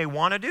anything they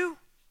want to do?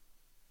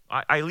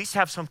 I at least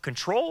have some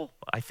control,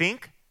 I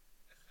think.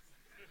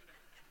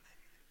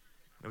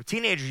 With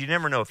teenagers, you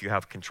never know if you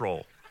have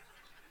control.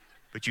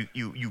 But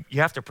you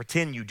have to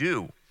pretend you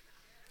do.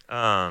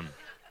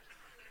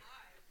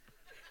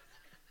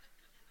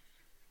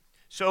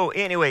 So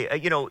anyway,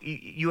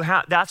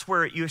 that's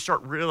where you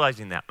start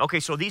realizing that. Okay,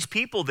 so these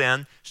people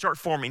then start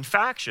forming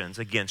factions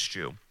against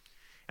you.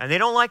 And they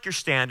don't like your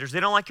standards.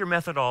 They don't like your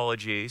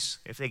methodologies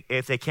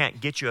if they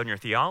can't get you on your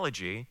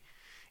theology.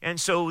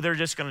 And so they're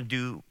just going to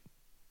do,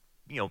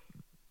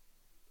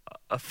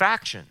 a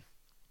faction.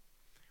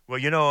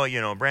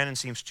 Well, Brandon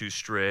seems too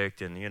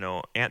strict, and,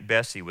 Aunt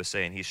Bessie was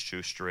saying he's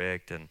too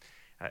strict, and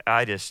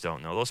I just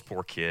don't know. Those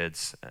poor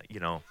kids,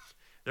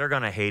 they're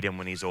going to hate him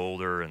when he's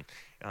older, and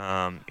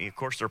of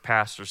course they're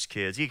pastor's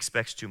kids. He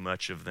expects too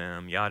much of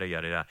them, yada,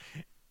 yada, yada.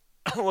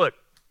 Look,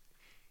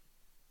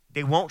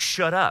 they won't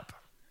shut up,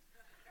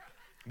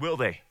 will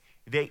they?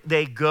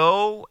 They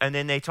go, and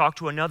then they talk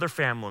to another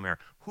family member.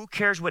 Who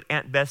cares what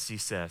Aunt Bessie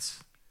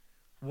says?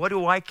 What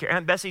do I care?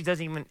 Aunt Bessie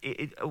doesn't even,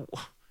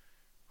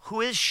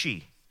 who is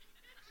she?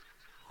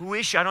 Who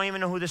is she? I don't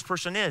even know who this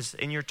person is.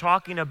 And you're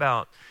talking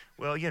about,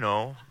 well,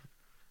 you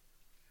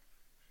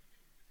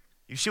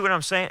see what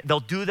I'm saying? They'll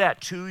do that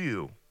to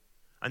you.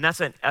 And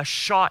that's a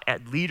shot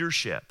at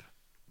leadership,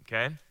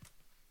 okay?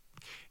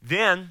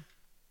 Then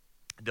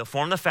they'll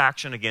form the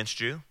faction against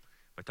you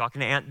by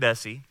talking to Aunt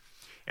Bessie.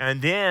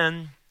 And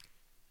then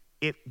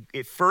it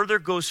further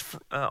goes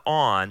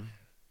on,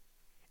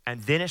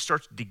 and then it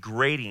starts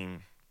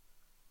degrading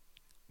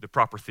the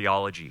proper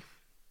theology.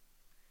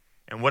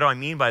 And what do I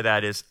mean by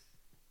that is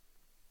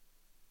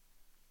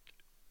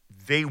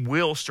they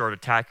will start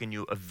attacking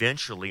you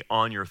eventually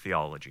on your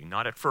theology.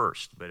 Not at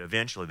first, but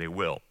eventually they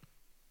will.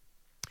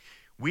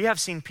 We have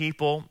seen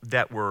people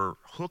that were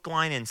hook,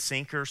 line, and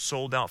sinker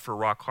sold out for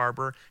Rock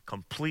Harbor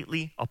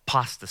completely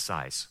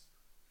apostatize.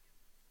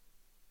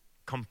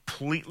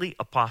 Completely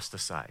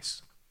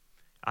apostatize.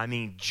 I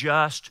mean,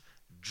 just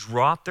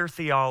drop their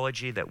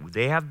theology that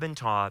they have been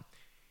taught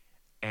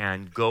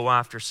and go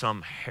after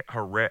some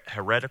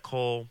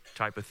heretical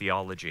type of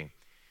theology.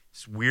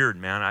 It's weird,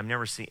 man. I've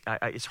never seen,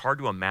 it's hard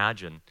to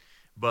imagine.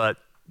 But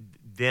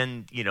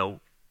then,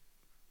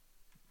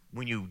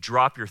 when you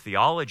drop your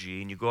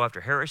theology and you go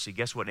after heresy,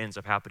 guess what ends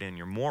up happening in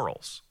your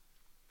morals?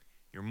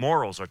 Your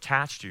morals are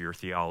attached to your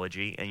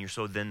theology, and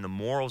so then the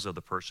morals of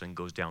the person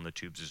goes down the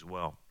tubes as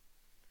well.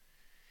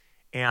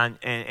 And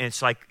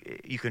it's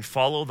like you can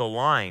follow the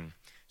line.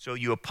 So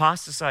you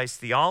apostatize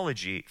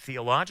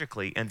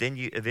theologically, and then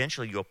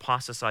eventually you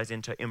apostatize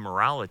into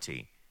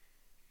immorality,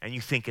 and you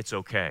think it's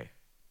okay.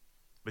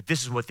 But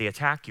this is what they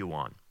attack you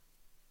on.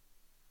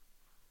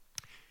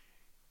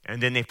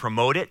 And then they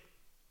promote it.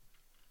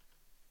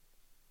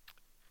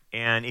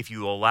 And if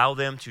you allow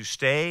them to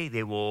stay,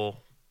 they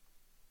will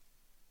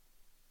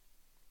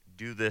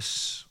do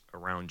this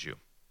around you.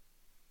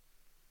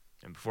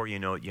 And before you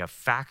know it, you have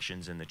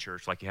factions in the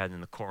church like you had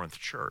in the Corinth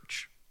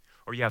church.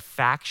 Or you have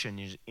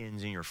factions in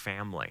your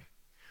family.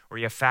 Or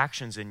you have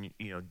factions in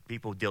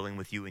people dealing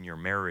with you in your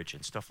marriage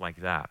and stuff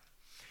like that.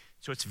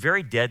 So it's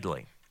very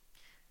deadly.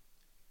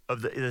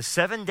 Of the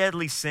 7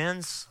 deadly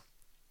sins,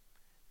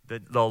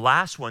 the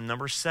last one,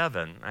 number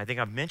 7, I think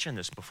I've mentioned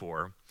this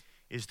before,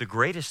 is the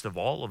greatest of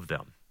all of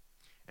them.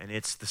 And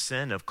it's the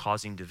sin of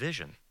causing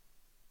division.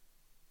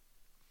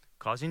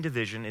 Causing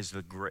division is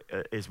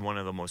one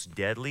of the most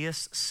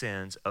deadliest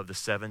sins of the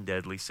 7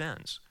 deadly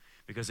sins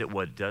because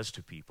what it does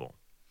to people.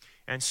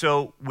 And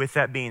so with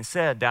that being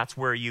said, that's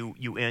where you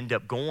end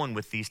up going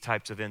with these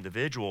types of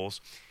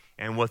individuals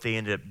and what they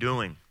end up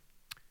doing.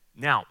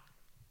 Now,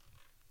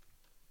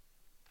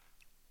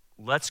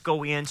 let's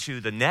go into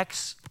the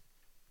next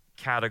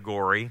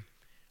category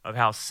of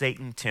how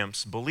Satan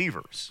tempts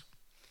believers.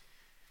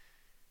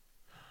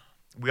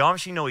 We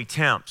obviously know he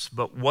tempts,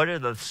 but what are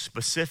the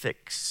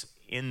specifics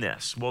in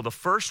this? Well, the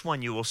first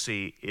one you will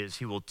see is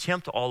he will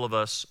tempt all of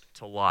us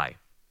to lie.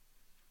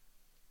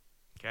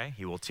 Okay?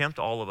 He will tempt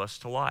all of us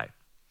to lie.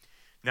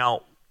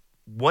 Now,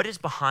 what is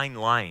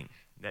behind lying?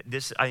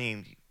 It's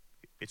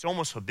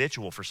almost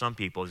habitual for some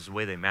people. It's the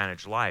way they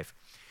manage life.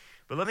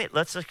 But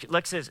let's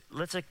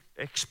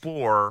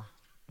explore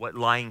what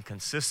lying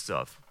consists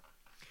of.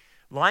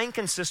 Lying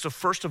consists of,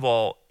 first of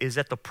all, is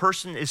that the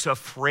person is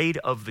afraid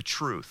of the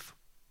truth.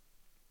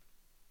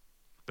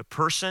 The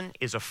person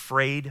is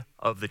afraid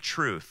of the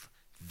truth.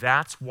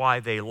 That's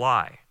why they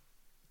lie.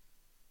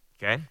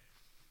 Okay?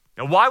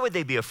 Now, why would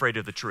they be afraid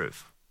of the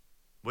truth?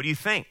 What do you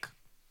think?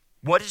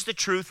 What is the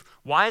truth?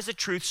 Why is the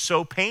truth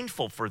so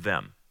painful for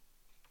them?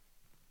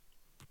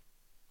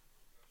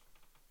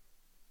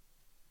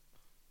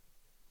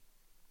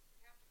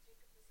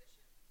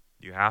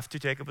 You have to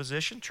take a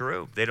position.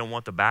 True. They don't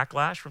want the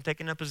backlash from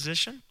taking a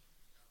position.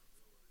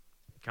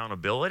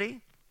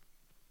 Accountability.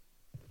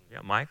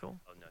 Yeah, Michael?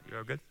 Oh, no,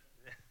 you're good?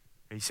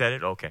 He said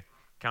it? Okay.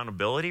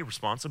 Accountability,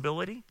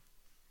 responsibility.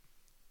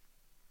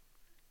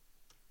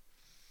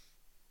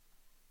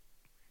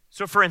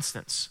 So, for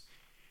instance,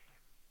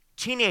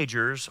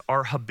 teenagers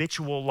are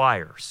habitual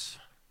liars.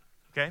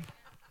 Okay?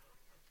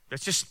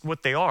 That's just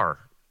what they are.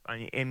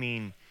 I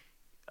mean,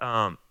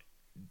 when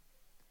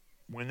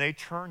they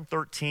turn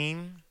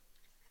 13,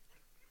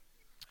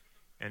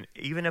 and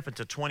even up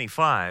until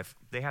 25,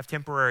 they have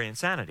temporary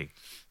insanity.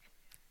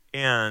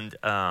 And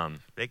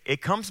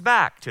it comes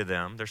back to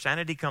them. Their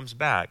sanity comes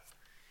back.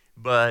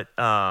 But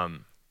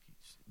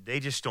they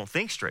just don't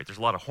think straight. There's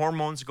a lot of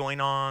hormones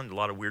going on, a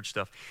lot of weird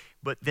stuff.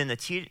 But then the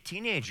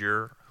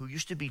teenager who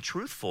used to be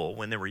truthful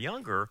when they were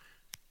younger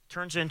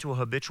turns into a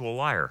habitual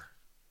liar.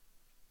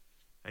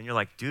 And you're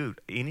like,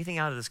 dude, anything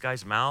out of this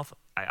guy's mouth,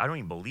 I don't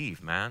even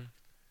believe, man.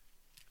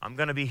 I'm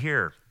going to be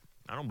here.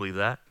 I don't believe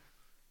that.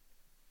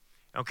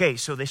 Okay,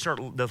 so they start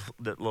the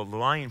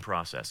lying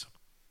process.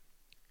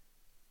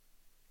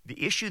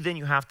 The issue then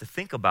you have to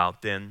think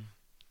about then,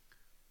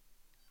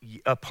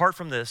 apart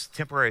from this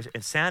temporary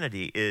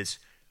insanity, is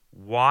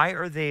why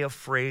are they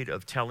afraid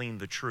of telling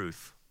the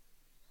truth?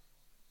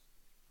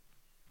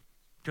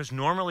 Because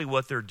normally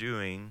what they're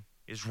doing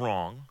is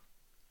wrong,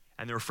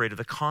 and they're afraid of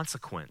the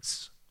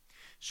consequence.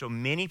 So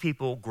many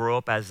people grow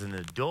up as an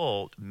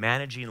adult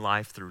managing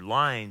life through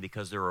lying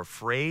because they're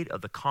afraid of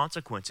the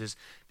consequences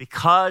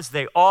because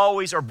they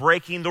always are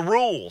breaking the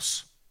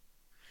rules.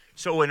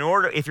 So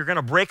if you're going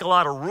to break a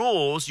lot of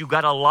rules, you've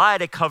got to lie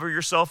to cover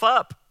yourself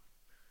up.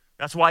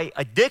 That's why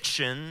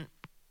addiction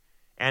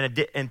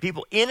and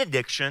people in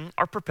addiction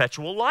are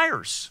perpetual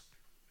liars.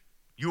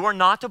 You are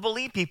not to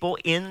believe people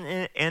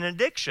in an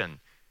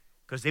addiction,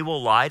 because they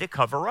will lie to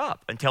cover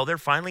up until they're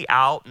finally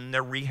out and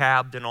they're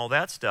rehabbed and all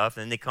that stuff,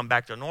 and they come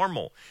back to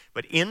normal.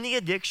 But in the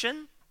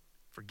addiction,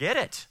 forget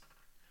it.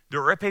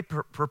 They're a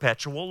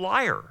perpetual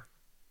liar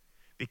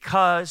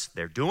because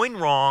they're doing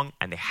wrong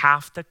and they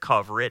have to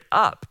cover it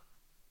up,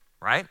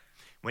 right?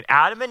 When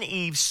Adam and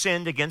Eve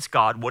sinned against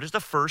God, what is the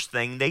first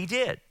thing they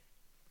did?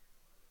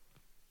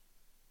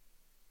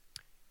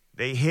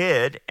 They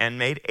hid and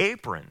made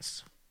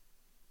aprons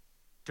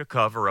to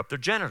cover up their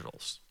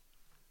genitals.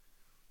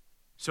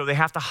 So they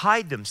have to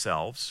hide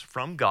themselves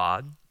from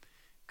God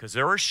because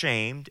they're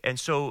ashamed. And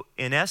so,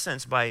 in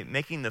essence, by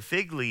making the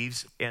fig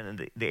leaves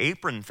and the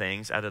apron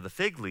things out of the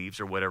fig leaves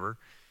or whatever,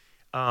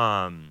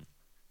 they're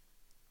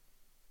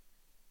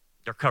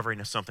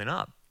covering something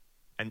up.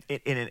 And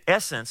in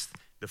essence,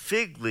 the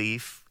fig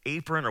leaf,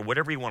 apron, or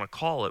whatever you want to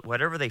call it,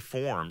 whatever they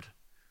formed,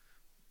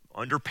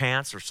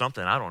 underpants or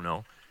something, I don't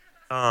know.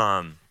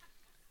 I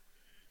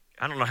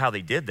don't know how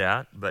they did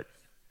that, but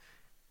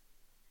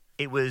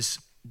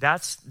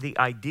that's the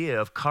idea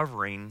of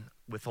covering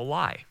with a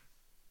lie.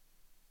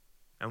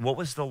 And what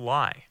was the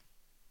lie?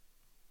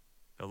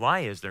 The lie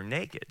is they're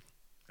naked.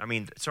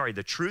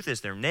 The truth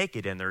is they're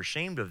naked and they're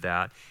ashamed of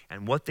that.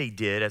 And what they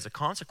did as a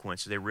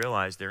consequence, they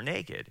realized they're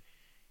naked.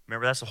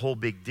 Remember, that's a whole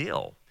big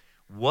deal.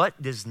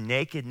 What does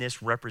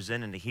nakedness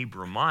represent in the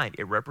Hebrew mind?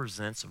 It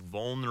represents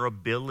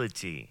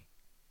vulnerability.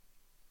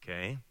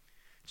 Okay?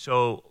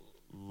 So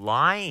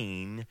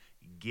lying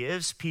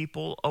gives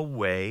people a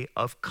way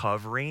of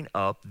covering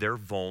up their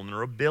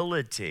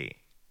vulnerability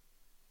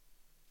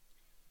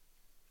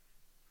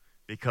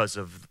because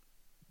of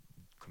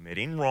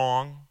committing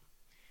wrong.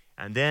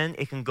 And then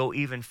it can go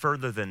even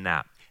further than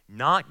that.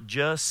 Not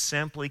just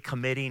simply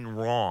committing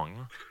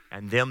wrong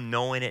and them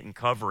knowing it and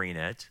covering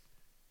it,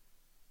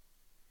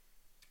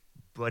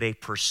 but a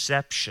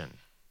perception.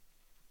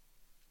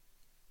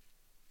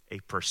 A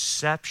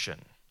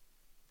perception.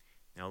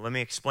 Now, let me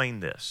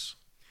explain this.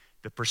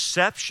 The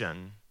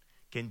perception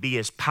can be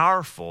as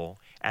powerful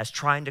as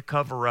trying to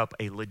cover up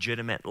a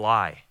legitimate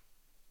lie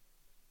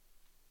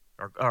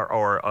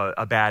or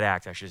a bad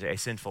act, I should say, a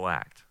sinful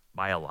act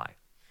by a lie.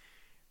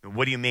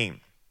 What do you mean?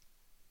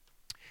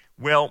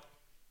 Well,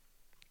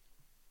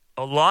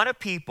 a lot of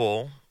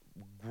people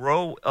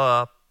grow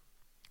up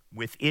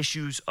with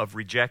issues of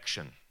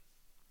rejection,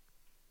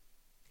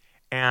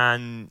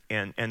 and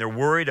they're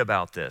worried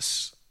about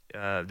this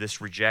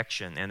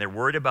rejection, and they're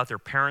worried about their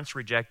parents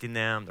rejecting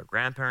them, their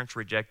grandparents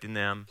rejecting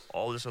them,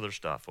 all this other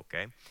stuff,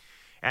 okay?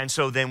 And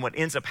so then what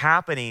ends up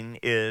happening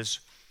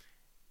is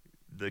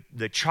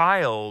the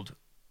child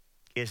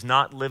is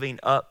not living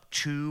up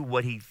to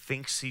what he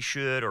thinks he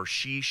should or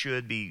she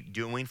should be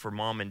doing for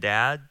mom and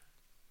dad.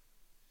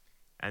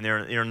 And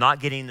they're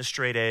not getting the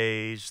straight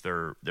A's,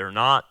 they're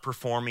not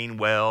performing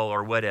well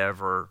or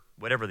whatever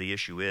whatever the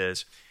issue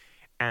is.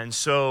 And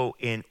so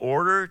in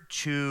order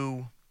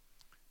to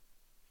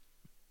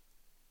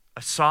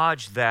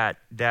assuage that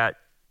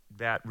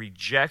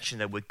rejection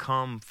that would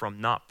come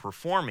from not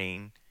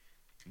performing,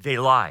 they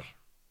lie.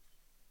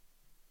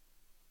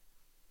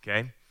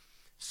 Okay?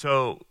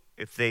 So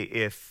if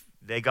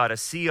they got a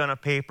C on a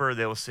paper,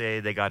 they'll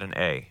say they got an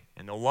A,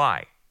 and they'll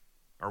lie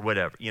or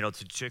whatever,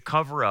 to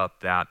cover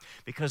up that,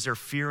 because they're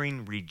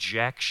fearing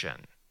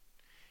rejection.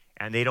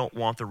 And they don't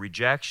want the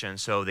rejection,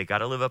 so they got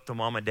to live up to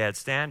mom and dad's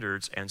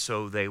standards, and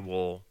so they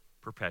will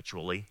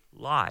perpetually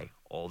lie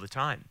all the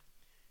time.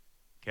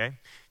 Okay?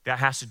 That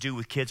has to do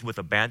with kids with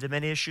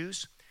abandonment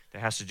issues. That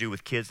has to do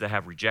with kids that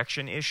have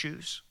rejection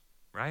issues,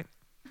 right?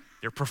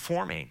 They're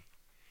performing.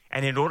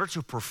 And in order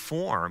to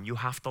perform, you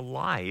have to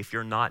lie if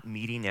you're not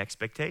meeting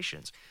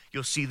expectations.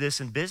 You'll see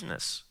this in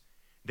business.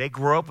 They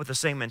grow up with the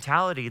same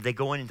mentality. They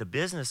go into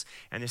business,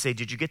 and they say,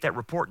 did you get that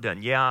report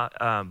done? Yeah,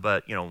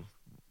 but,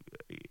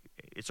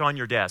 it's on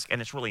your desk,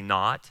 and it's really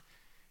not.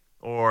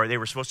 Or they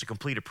were supposed to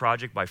complete a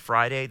project by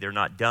Friday. They're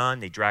not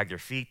done. They drag their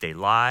feet. They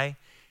lie.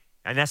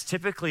 And that's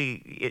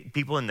typically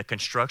people in the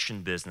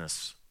construction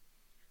business.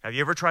 Have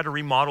you ever tried to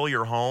remodel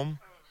your home?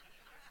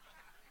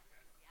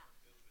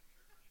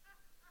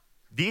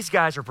 These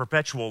guys are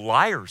perpetual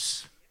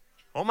liars.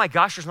 Oh my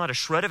gosh, there's not a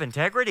shred of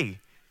integrity.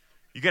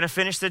 You going to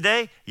finish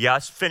today? Yeah,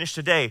 it's finished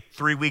today.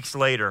 3 weeks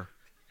later.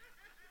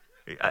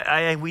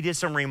 We did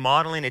some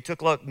remodeling. It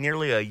took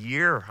nearly a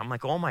year. I'm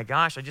like, oh my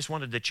gosh, I just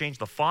wanted to change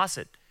the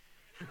faucet.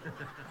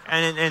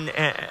 and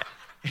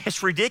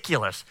it's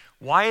ridiculous.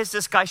 Why is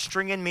this guy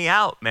stringing me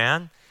out,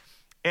 man?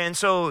 And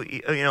so,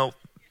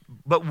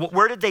 but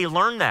where did they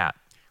learn that?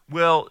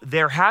 Well,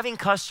 they're having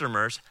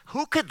customers.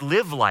 Who could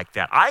live like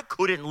that? I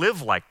couldn't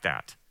live like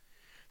that.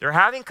 They're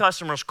having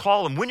customers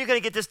call them, when are you going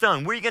to get this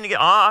done? Where are you going to get?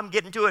 Oh, I'm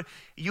getting to it.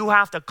 You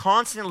have to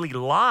constantly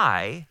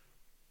lie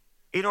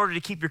in order to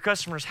keep your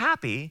customers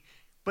happy.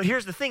 But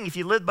here's the thing, if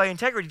you live by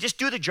integrity, just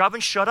do the job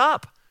and shut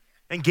up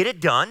and get it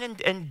done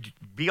and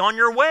be on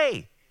your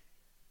way.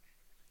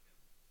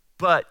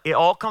 But it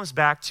all comes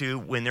back to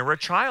when they were a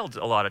child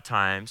a lot of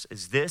times,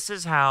 this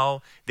is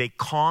how they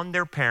con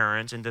their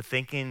parents into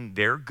thinking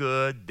they're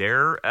good,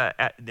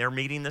 they're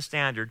meeting the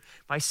standard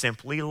by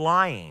simply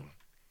lying.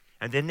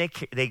 And then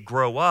they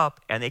grow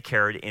up and they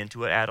carry it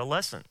into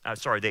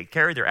they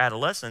carry their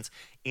adolescence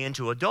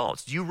into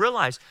adults. Do you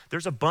realize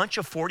there's a bunch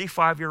of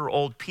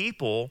 45-year-old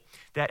people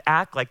that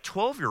act like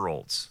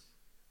 12-year-olds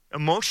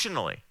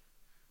emotionally?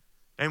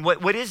 And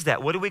what is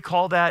that? What do we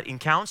call that in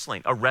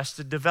counseling?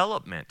 Arrested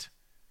development.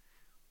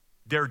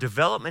 Their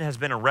development has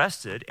been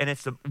arrested, and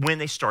it's when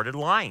they started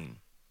lying.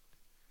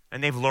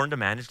 And they've learned to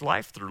manage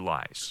life through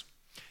lies.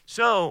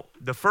 So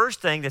the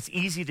first thing that's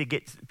easy to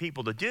get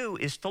people to do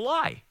is to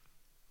lie,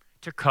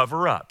 to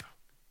cover up,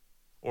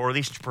 or at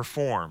least to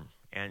perform.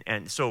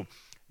 And so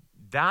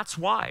that's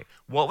why.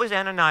 What was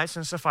Ananias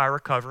and Sapphira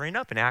covering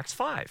up in Acts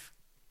 5?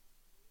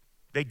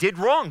 They did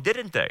wrong,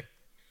 didn't they?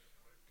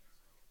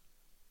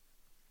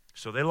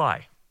 So they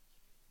lie.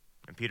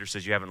 And Peter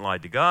says, you haven't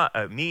lied to God,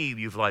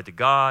 you've lied to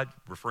God,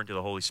 referring to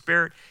the Holy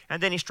Spirit.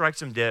 And then he strikes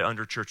them dead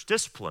under church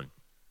discipline.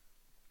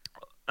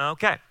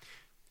 Okay.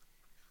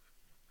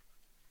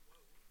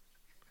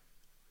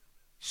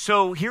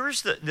 So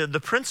here's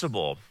the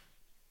principle.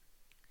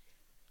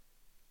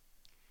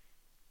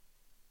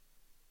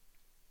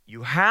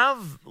 You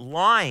have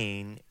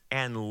lying,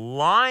 and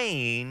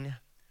lying,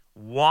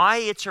 why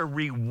it's a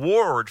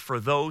reward for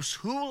those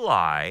who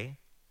lie,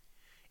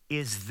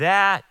 is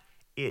that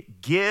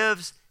it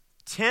gives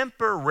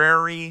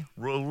temporary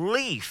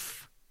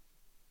relief.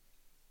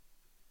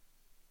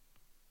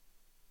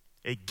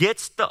 It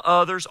gets the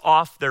others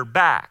off their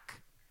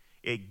back.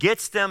 It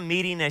gets them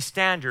meeting a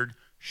standard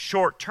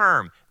short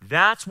term.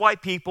 That's why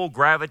people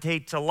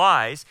gravitate to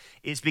lies,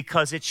 is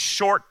because it's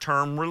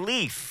short-term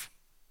relief.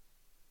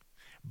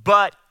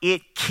 But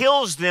it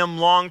kills them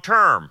long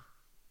term,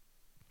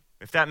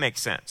 if that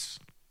makes sense.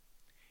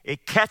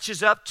 It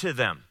catches up to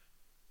them.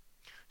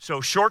 So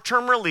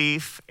short-term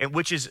relief,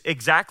 which is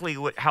exactly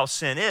how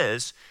sin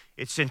is,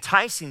 it's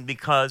enticing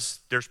because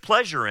there's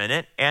pleasure in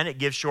it, and it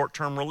gives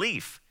short-term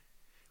relief,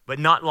 but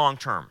not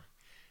long-term.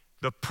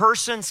 The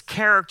person's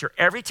character,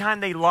 every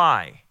time they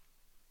lie,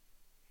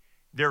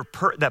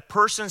 that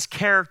person's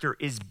character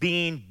is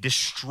being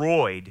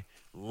destroyed,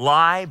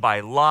 lie by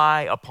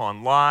lie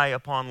upon lie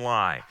upon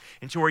lie,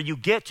 until where you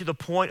get to the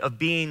point of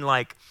being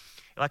like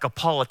a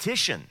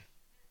politician,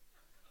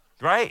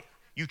 right?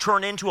 You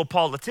turn into a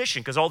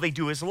politician because all they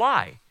do is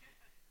lie,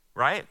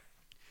 right?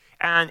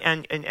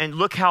 And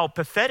look how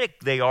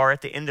pathetic they are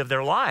at the end of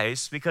their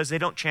lives, because they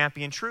don't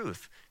champion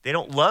truth. They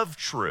don't love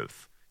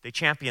truth. They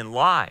champion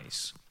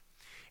lies.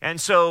 And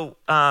so,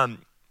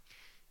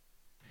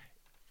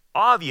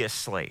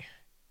 obviously,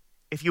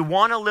 if you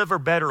want to live a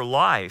better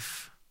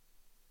life,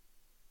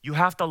 you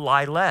have to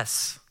lie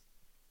less.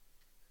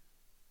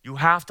 You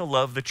have to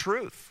love the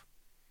truth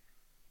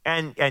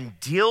and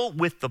deal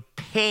with the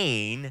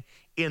pain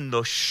in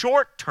the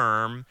short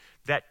term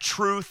that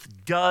truth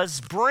does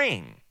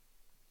bring.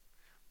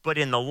 But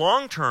in the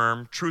long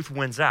term, truth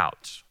wins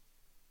out.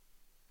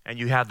 and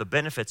you have the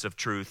benefits of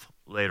truth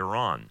later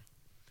on.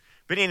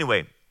 But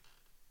anyway,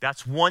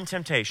 that's one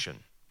temptation.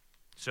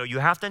 So you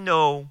have to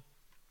know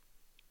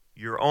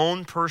your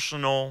own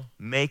personal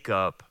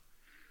makeup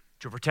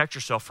to protect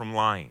yourself from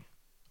lying.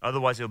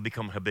 Otherwise, it will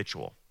become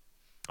habitual.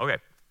 Okay.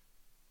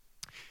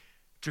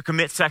 To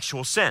commit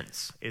sexual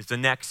sins is the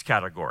next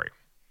category.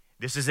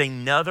 This is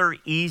another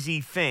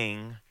easy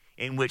thing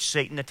in which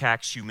Satan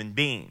attacks human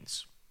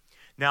beings.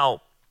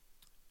 Now,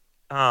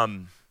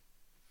 in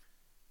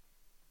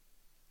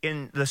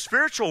the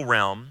spiritual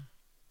realm,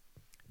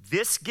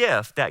 this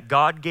gift that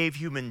God gave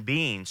human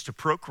beings to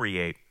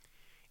procreate,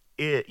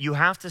 you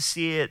have to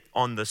see it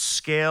on the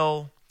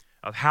scale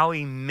of how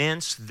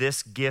immense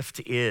this gift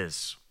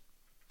is.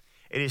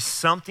 It is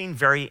something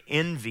very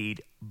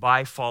envied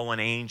by fallen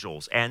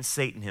angels and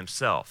Satan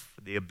himself,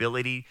 the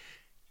ability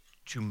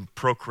to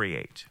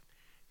procreate.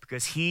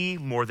 Because he,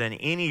 more than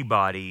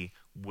anybody,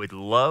 would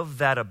love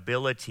that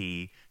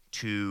ability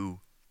to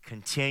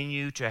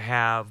continue to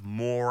have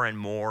more and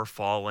more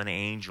fallen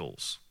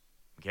angels,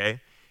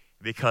 okay?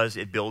 Because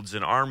it builds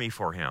an army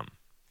for him.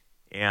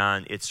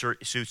 And it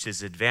suits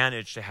his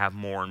advantage to have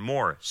more and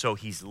more. So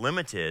he's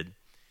limited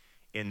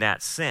in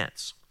that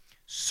sense.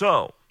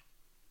 So,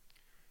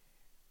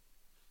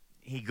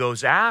 he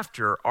goes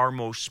after our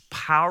most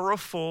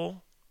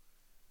powerful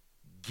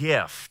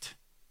gift,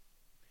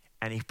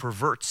 and he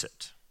perverts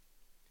it.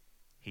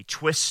 He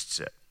twists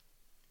it,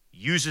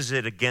 uses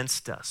it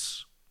against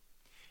us.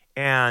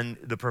 And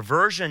the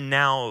perversion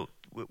now,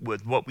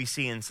 with what we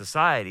see in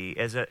society,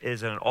 is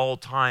an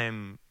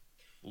all-time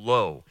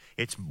low.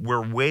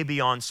 We're way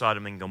beyond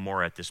Sodom and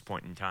Gomorrah at this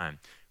point in time.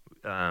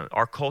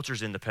 Our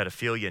culture's into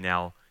pedophilia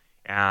now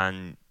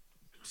and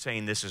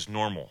saying this is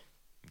normal,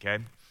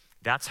 okay?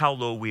 That's how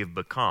low we have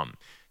become.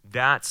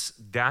 That's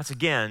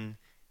again,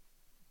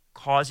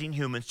 causing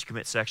humans to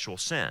commit sexual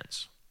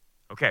sins.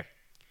 Okay,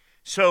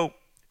 so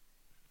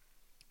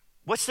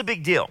what's the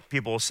big deal?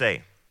 People will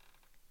say,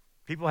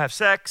 people have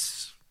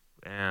sex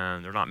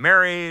and they're not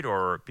married,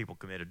 or people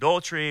commit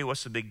adultery.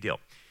 What's the big deal?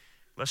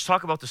 Let's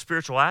talk about the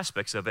spiritual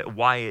aspects of it,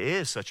 why it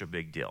is such a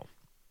big deal.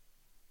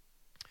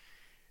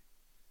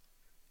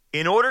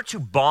 In order to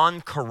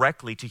bond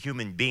correctly to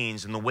human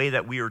beings in the way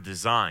that we are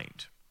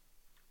designed,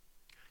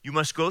 you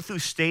must go through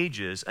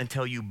stages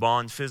until you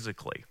bond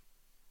physically.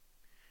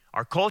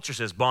 Our culture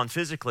says bond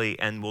physically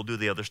and we'll do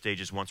the other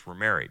stages once we're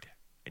married.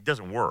 It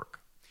doesn't work.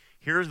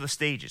 Here are the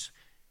stages.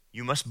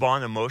 You must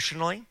bond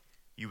emotionally,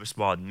 you must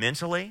bond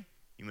mentally,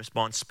 you must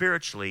bond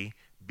spiritually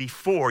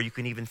before you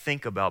can even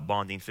think about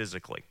bonding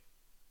physically.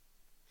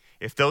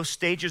 If those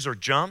stages are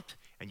jumped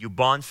and you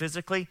bond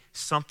physically,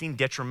 something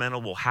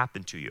detrimental will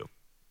happen to you.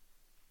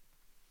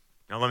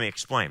 Now let me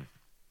explain.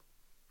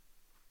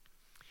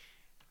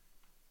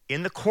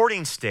 In the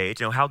courting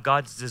stage, how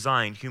God's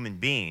designed human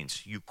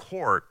beings, you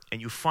court and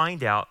you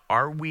find out,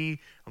 are we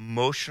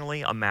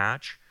emotionally a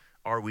match?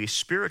 Are we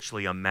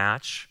spiritually a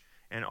match?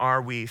 And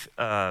are we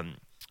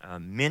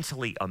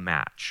mentally a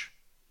match?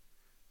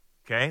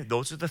 Okay,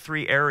 those are the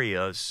three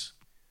areas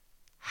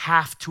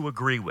have to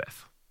agree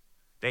with.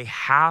 They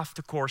have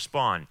to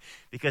correspond.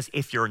 Because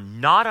if you're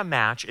not a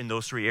match in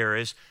those three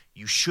areas,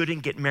 you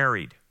shouldn't get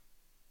married.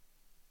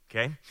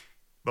 Okay?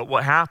 But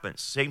what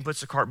happens? Satan puts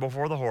the cart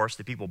before the horse.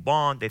 The people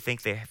bond. They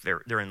think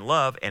they're in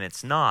love, and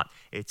it's not.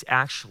 It's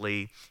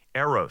actually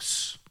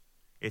eros.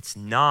 It's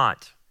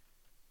not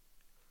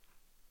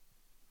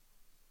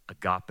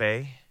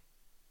agape,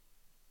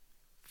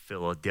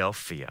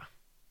 Philadelphia.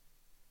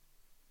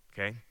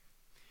 Okay?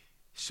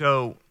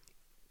 So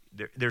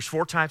there's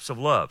four types of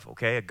love,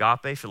 okay?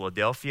 Agape,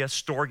 Philadelphia.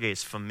 Storge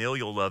is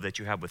familial love that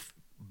you have with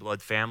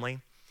blood family.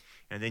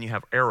 And then you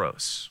have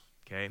eros,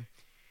 okay?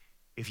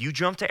 If you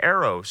jump to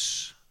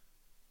eros,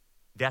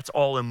 that's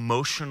all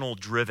emotional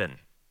driven.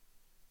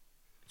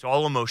 It's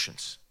all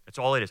emotions. That's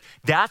all it is.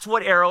 That's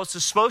what eros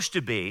is supposed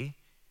to be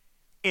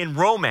in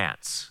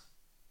romance,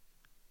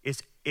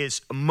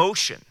 is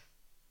emotion.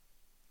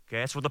 Okay,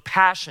 that's where the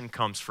passion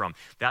comes from.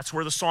 That's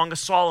where the Song of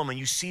Solomon,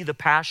 you see the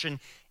passion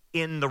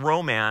in the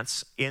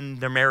romance in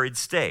the married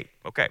state.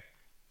 Okay,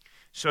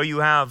 so you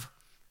have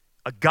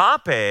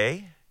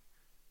agape,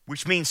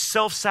 which means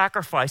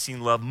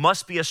self-sacrificing love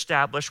must be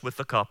established with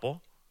the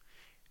couple.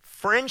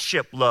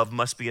 Friendship love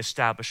must be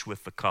established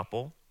with the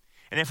couple.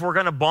 And if we're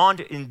going to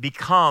bond and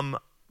become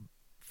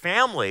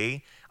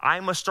family, I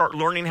must start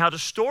learning how to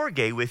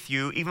storge with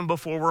you even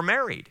before we're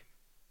married.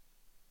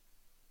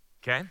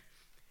 Okay?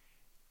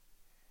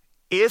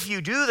 If you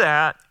do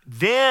that,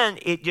 then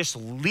it just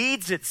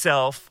leads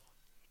itself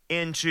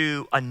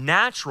into a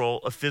natural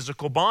of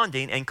physical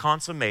bonding and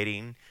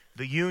consummating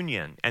the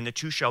union, and the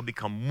two shall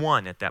become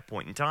one at that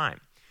point in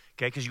time.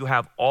 Okay, because you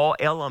have all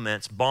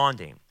elements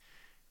bonding.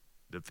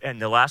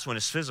 And the last one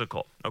is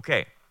physical.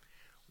 Okay,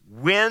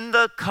 when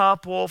the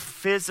couple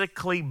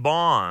physically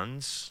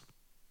bonds,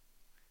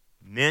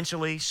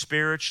 mentally,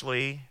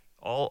 spiritually,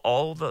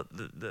 all the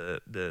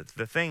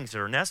things that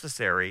are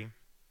necessary,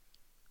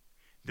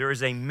 there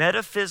is a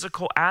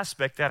metaphysical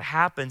aspect that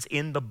happens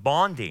in the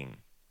bonding.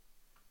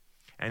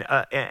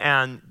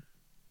 And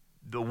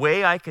the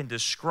way I can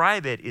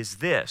describe it is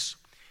this,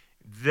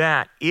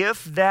 that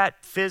if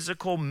that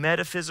physical,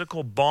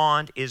 metaphysical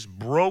bond is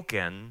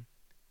broken,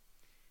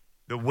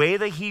 the way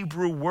the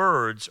Hebrew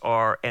words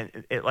are,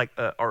 the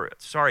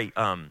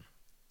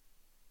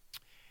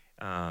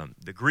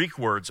Greek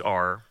words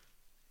are,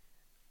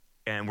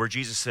 and where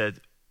Jesus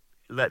said,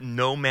 let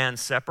no man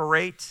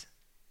separate,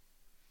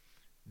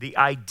 the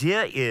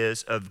idea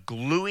is of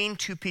gluing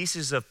two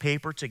pieces of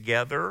paper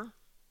together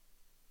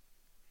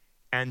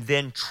and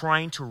then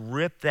trying to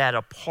rip that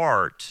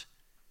apart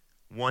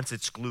once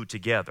it's glued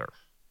together.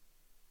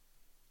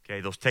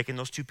 Okay, taking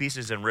those two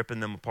pieces and ripping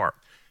them apart.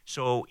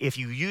 So if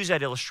you use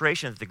that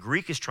illustration that the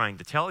Greek is trying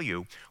to tell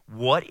you,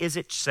 what is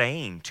it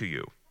saying to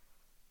you?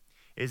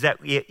 Is that,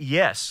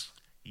 yes,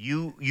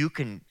 you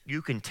can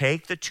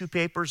take the two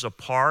papers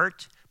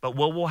apart, but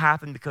what will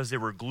happen because they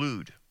were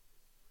glued?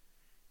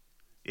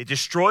 It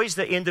destroys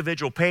the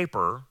individual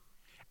paper,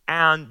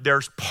 and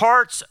there's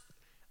parts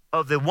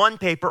of the one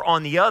paper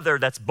on the other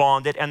that's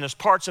bonded, and there's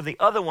parts of the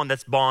other one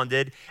that's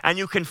bonded, and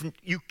you can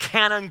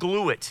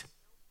unglue it.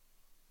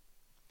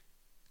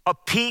 A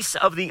piece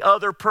of the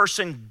other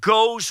person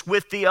goes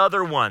with the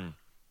other one.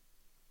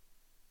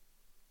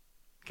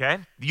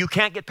 Okay? You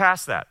can't get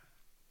past that.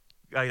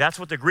 That's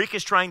what the Greek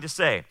is trying to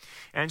say.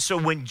 And so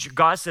when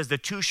God says the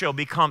two shall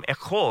become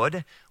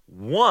echod,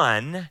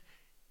 one,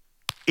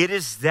 it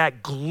is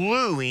that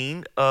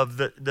gluing of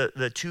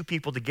the two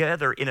people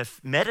together in a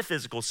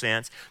metaphysical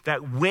sense,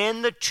 that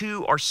when the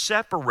two are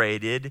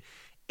separated,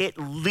 it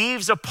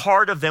leaves a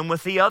part of them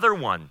with the other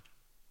one.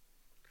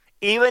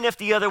 Even if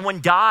the other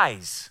one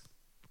dies,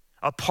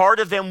 a part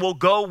of them will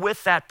go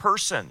with that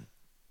person.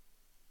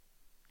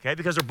 Okay,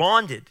 because they're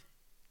bonded.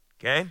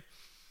 Okay?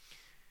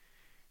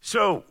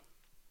 So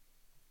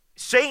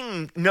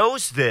Satan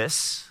knows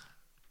this,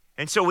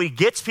 and so what he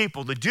gets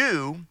people to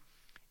do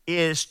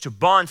is to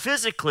bond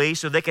physically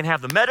so they can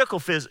have the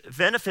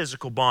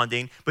metaphysical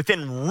bonding, but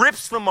then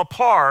rips them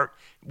apart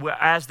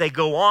as they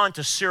go on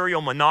to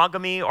serial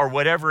monogamy or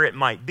whatever it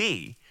might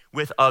be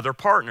with other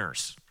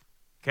partners.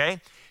 Okay?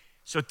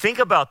 So think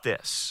about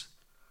this.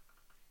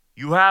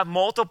 You have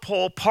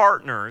multiple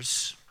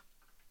partners,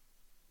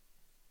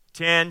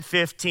 10,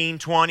 15,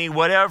 20,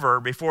 whatever,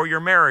 before you're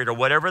married or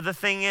whatever the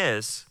thing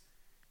is.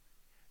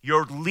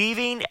 You're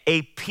leaving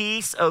a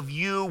piece of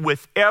you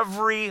with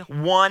every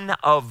one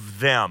of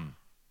them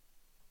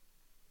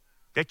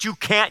that you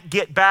can't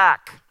get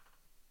back.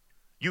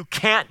 You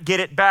can't get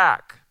it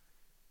back.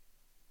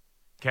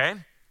 Okay?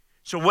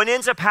 So what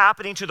ends up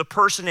happening to the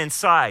person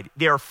inside?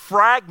 They're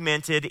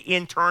fragmented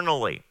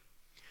internally.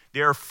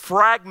 They're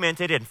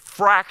fragmented and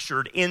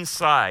fractured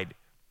inside.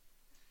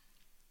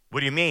 What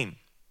do you mean?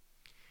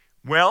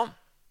 Well,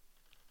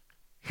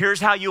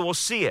 here's how you will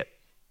see it.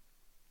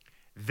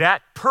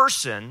 That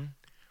person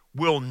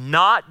will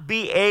not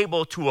be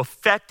able to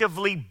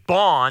effectively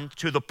bond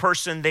to the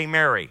person they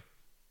marry.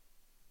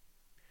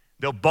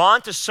 They'll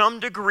bond to some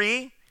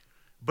degree,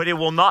 but it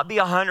will not be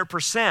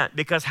 100%,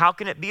 because how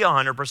can it be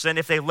 100%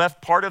 if they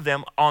left part of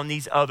them on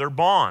these other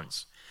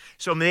bonds?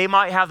 So they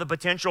might have the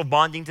potential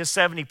bonding to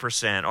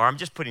 70%, or I'm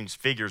just putting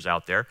figures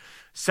out there,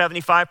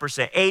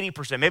 75%,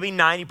 80%, maybe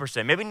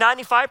 90%, maybe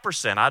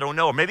 95%, I don't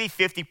know, or maybe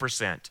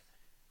 50%.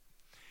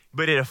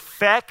 But it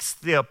affects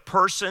the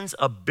person's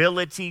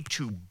ability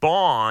to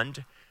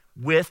bond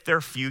with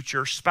their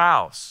future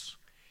spouse.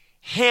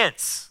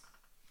 Hence,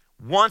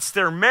 once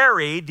they're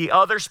married, the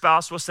other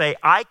spouse will say,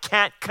 I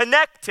can't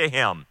connect to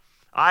him.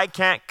 I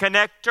can't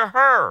connect to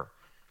her.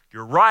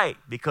 You're right,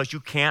 because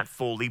you can't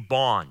fully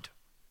bond.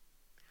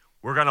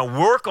 We're going to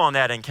work on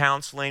that in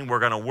counseling. We're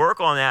going to work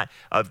on that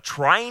of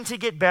trying to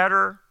get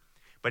better.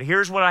 But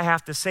here's what I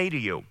have to say to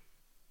you.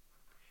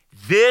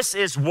 This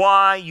is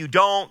why you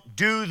don't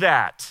do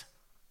that,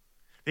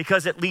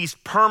 because it leaves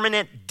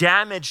permanent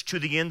damage to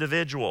the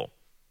individual.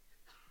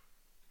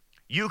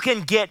 You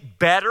can get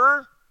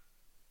better,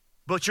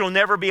 but you'll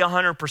never be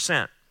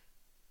 100%.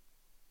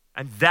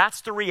 And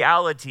that's the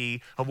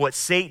reality of what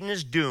Satan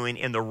is doing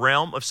in the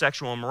realm of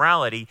sexual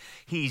immorality.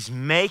 He's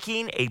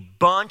making a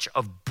bunch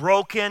of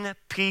broken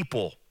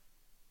people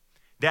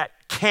that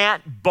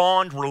can't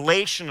bond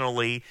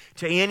relationally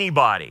to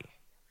anybody.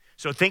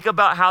 So think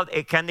about how,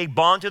 can they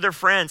bond to their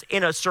friends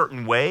in a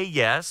certain way?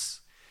 Yes.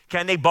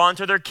 Can they bond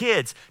to their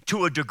kids?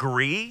 To a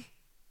degree.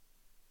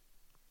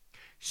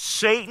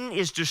 Satan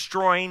is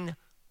destroying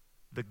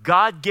the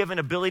God-given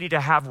ability to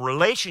have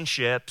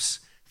relationships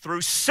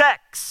through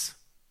sex.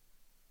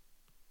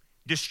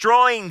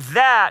 Destroying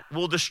that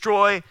will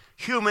destroy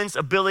humans'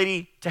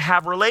 ability to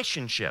have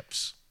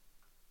relationships.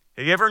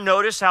 Have you ever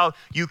noticed how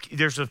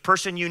there's a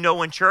person you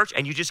know in church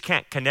and you just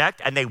can't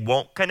connect and they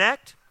won't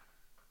connect?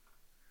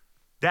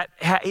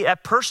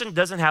 That person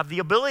doesn't have the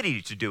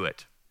ability to do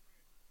it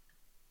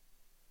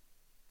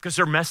because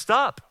they're messed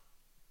up.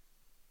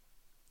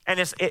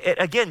 And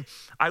again,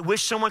 I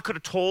wish someone could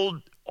have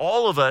told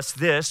all of us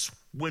this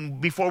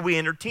before we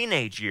entered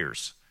teenage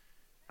years.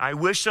 I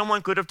wish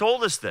someone could have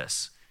told us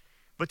this.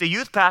 But the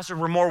youth pastors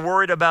were more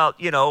worried about,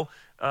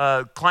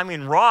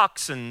 climbing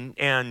rocks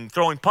and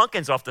throwing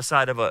pumpkins off the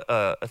side of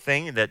a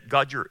thing that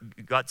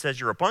God says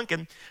you're a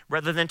pumpkin,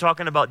 rather than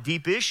talking about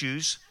deep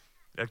issues.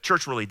 The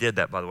church really did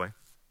that, by the way.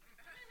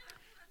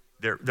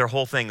 Their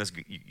whole thing is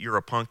you're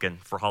a pumpkin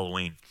for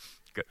Halloween.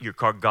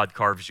 God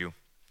carves you.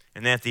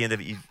 And then at the end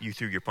of it, you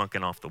threw your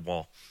pumpkin off the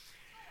wall.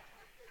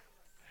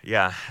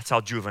 Yeah, that's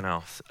how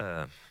juvenile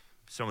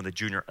some of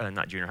the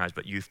not junior highs,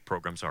 but youth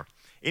programs are.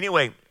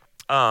 Anyway,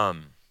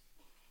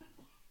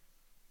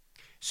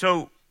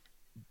 so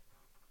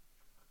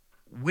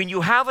when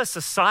you have a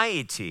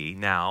society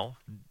now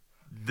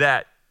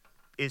that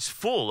is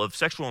full of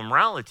sexual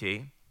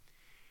immorality,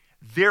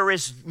 there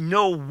is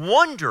no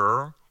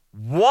wonder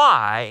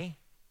why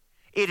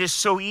it is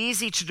so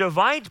easy to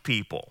divide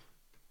people.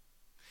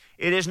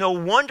 It is no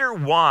wonder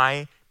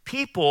why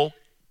people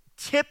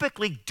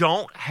typically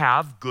don't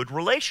have good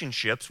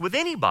relationships with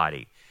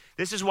anybody.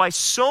 This is why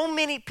so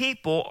many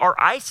people are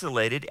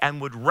isolated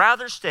and would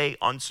rather stay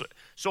on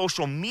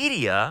social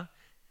media,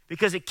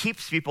 because it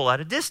keeps people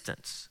at a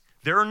distance.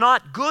 They're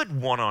not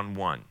good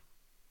one-on-one.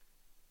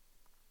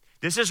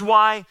 This is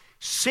why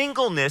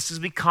singleness is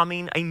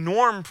becoming a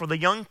norm for the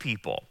young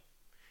people,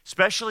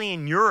 especially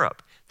in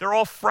Europe. They're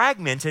all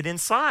fragmented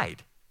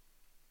inside.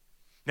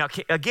 Now,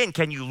 again,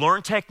 can you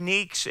learn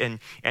techniques and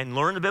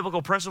learn the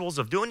biblical principles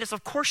of doing this?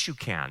 Of course you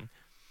can.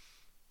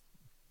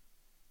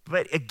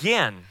 But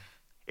again,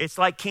 it's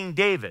like King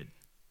David.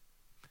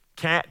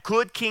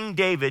 Could King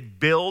David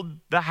build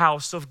the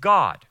house of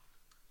God?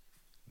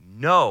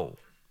 No.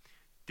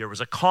 There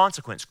was a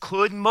consequence.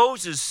 Could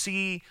Moses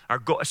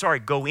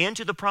go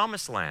into the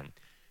promised land?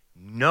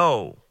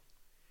 No.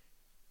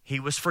 He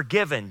was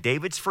forgiven.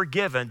 David's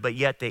forgiven, but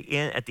yet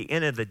at the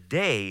end of the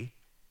day,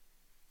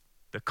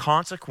 the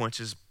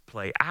consequences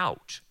play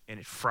out, and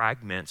it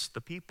fragments the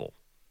people.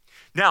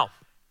 Now,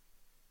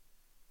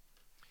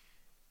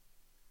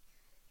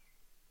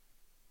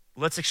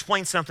 let's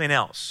explain something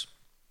else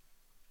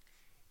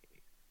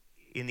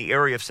in the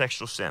area of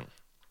sexual sin.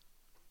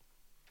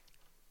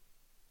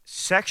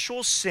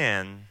 Sexual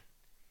sin,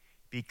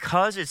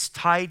 because it's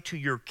tied to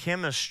your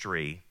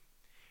chemistry,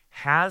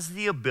 has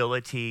the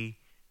ability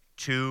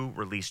to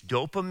release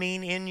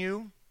dopamine in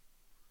you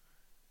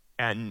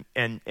and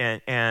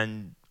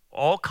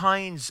all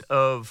kinds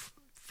of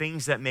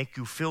things that make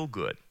you feel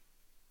good.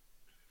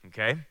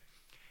 Okay?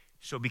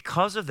 So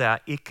because of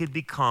that, it could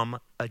become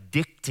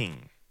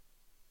addicting.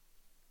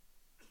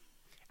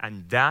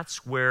 And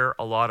that's where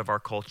a lot of our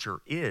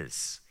culture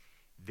is.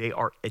 They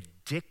are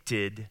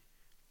addicted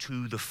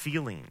to the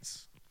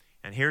feelings.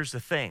 And here's the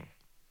thing.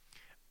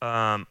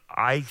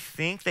 I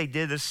think they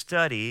did a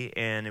study,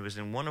 and it was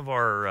in one of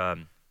our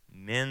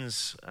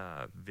men's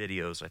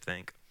videos, I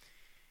think,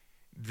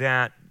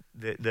 that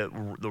the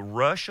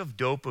rush of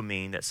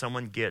dopamine that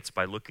someone gets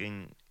by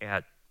looking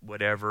at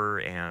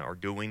whatever or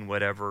doing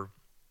whatever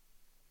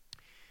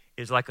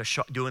is like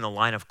doing a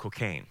line of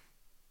cocaine.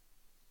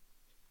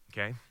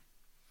 Okay?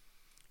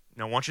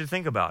 Now, I want you to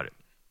think about it.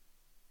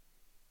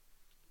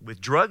 With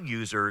drug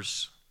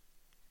users,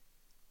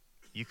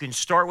 you can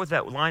start with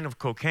that line of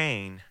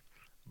cocaine,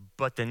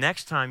 but the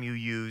next time you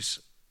use,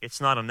 it's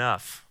not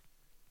enough.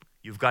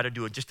 You've got to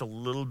do it just a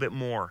little bit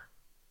more.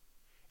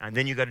 And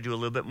then you got to do a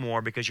little bit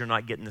more because you're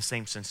not getting the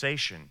same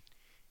sensation.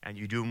 And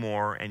you do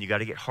more, and you got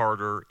to get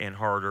harder and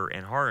harder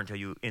and harder until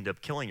you end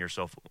up killing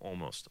yourself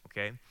almost,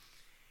 okay?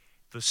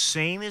 The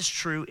same is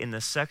true in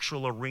the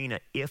sexual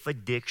arena if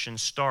addiction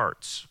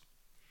starts.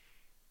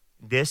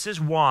 This is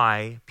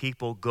why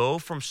people go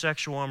from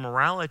sexual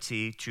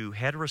immorality to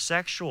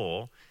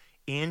heterosexual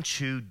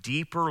into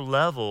deeper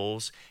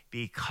levels,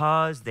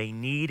 because they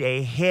need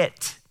a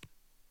hit.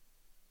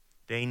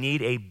 They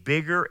need a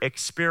bigger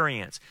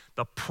experience.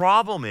 The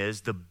problem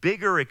is the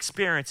bigger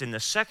experience in the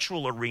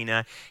sexual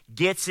arena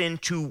gets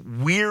into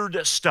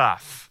weird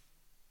stuff.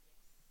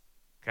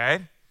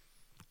 Okay?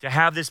 To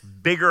have this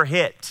bigger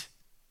hit.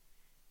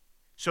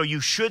 So you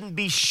shouldn't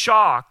be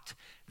shocked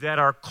that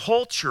our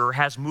culture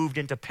has moved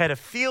into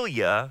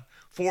pedophilia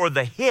for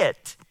the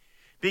hit,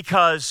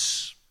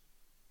 because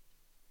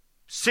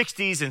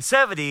 60s and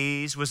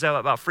 70s was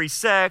about free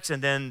sex,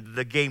 and then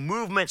the gay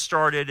movement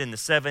started in the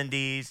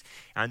 70s,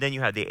 and then you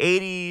had the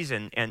 80s,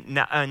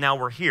 and now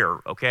we're here,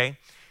 okay?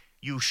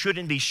 You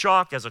shouldn't be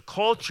shocked as a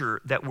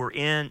culture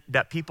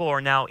that people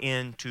are now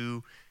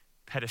into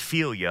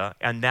pedophilia,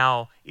 and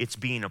now it's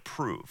being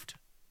approved.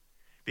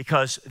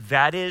 Because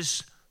that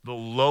is the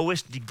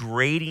lowest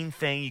degrading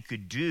thing you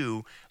could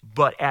do,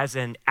 but as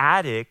an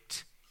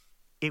addict,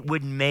 it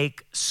would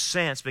make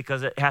sense,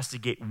 because it has to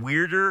get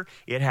weirder,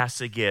 it has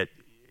to get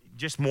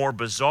just more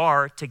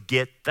bizarre to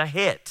get the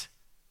hit.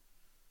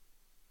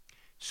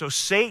 So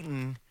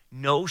Satan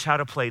knows how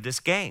to play this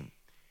game.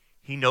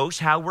 He knows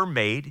how we're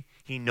made.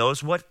 He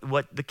knows what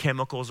the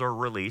chemicals are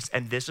released,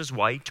 and this is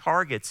why he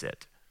targets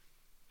it.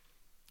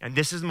 And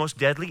this is the most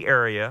deadly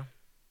area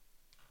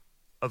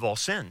of all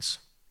sins.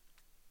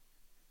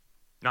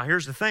 Now,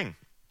 here's the thing.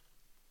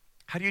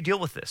 How do you deal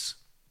with this?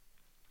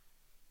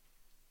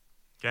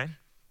 Okay?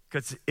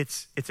 Because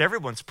it's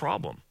everyone's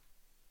problem.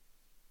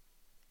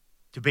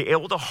 to be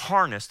able to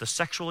harness the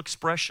sexual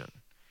expression.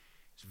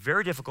 It's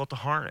very difficult to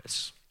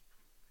harness.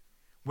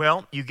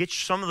 Well, you get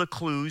some of the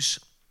clues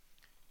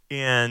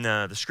in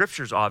the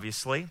scriptures,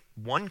 obviously.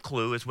 One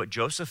clue is what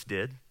Joseph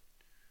did.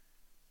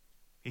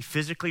 He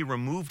physically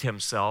removed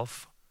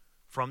himself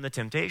from the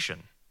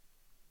temptation.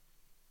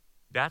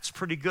 That's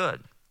pretty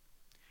good,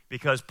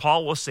 because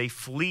Paul will say,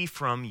 flee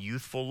from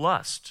youthful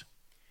lust.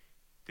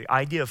 The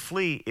idea of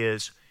flee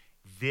is,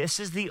 this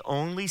is the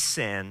only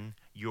sin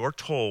you're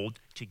told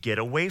to get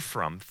away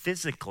from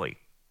physically.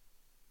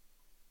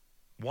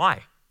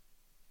 Why?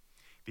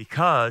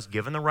 Because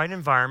given the right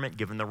environment,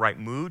 given the right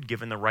mood,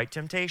 given the right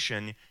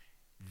temptation,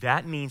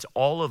 that means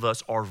all of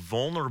us are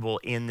vulnerable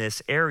in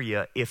this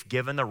area if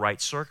given the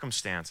right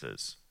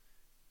circumstances.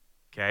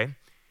 Okay?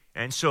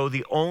 And so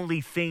the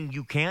only thing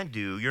you can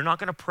do, you're not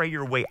going to pray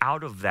your way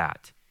out of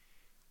that.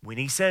 When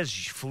he says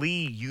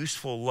flee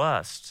useful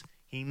lust,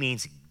 he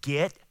means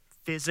get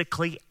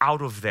physically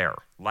out of there,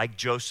 like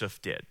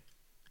Joseph did.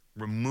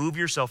 Remove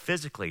yourself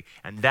physically.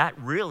 And that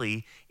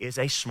really is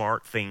a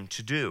smart thing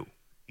to do.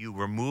 You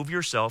remove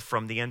yourself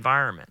from the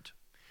environment.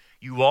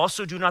 You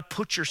also do not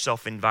put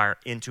yourself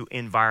into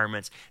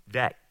environments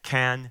that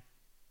can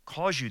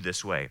cause you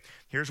this way.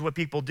 Here's what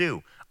people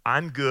do.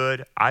 I'm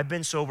good. I've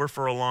been sober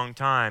for a long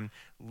time.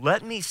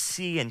 Let me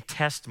see and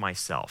test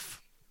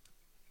myself.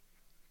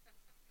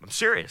 I'm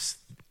serious.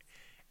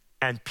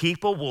 And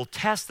people will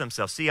test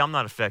themselves. See, I'm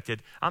not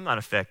affected. I'm not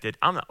affected.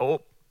 I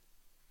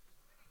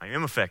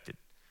am affected.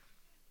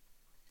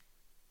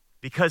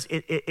 Because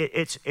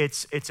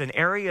it's an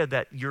area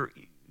that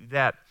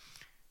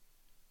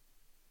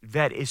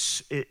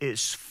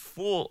is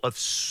full of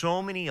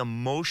so many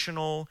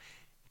emotional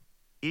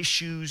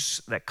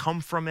issues that come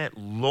from it,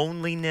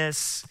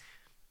 loneliness,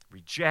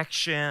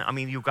 rejection. I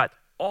mean, you've got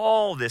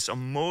all this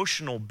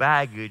emotional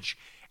baggage,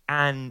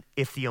 and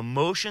if the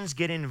emotions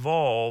get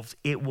involved,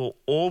 it will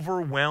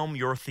overwhelm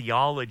your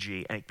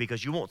theology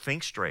because you won't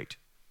think straight.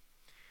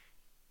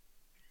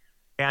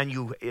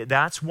 And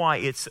that's why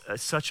it's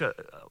such a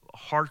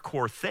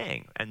hardcore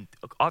thing. And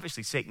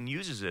obviously, Satan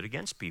uses it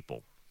against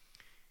people.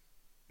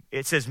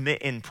 It says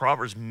in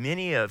Proverbs,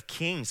 many of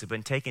kings have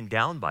been taken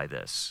down by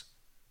this.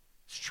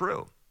 It's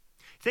true.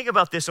 Think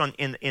about this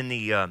in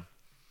the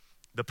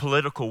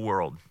political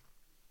world.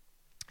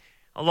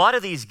 A lot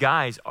of these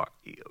guys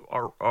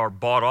are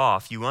bought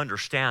off. You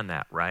understand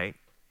that, right?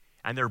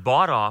 And they're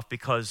bought off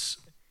because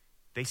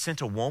they sent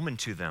a woman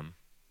to them.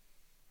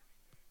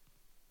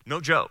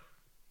 No joke.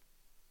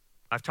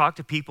 I've talked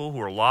to people who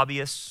are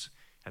lobbyists,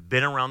 have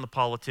been around the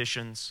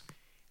politicians,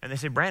 and they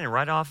say, Brandon,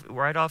 right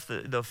off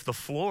the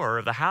floor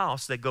of the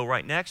house, they go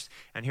right next,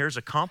 and here's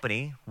a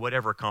company,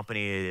 whatever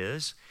company it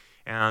is,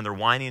 and they're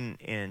whining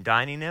and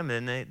dining them,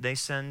 and they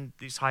send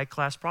these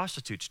high-class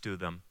prostitutes to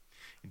them.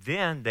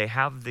 Then they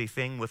have the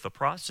thing with the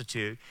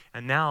prostitute,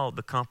 and now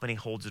the company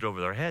holds it over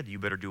their head. You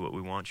better do what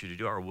we want you to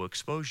do, or we'll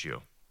expose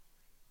you.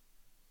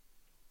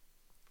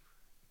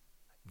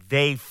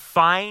 They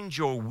find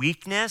your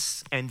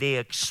weakness and they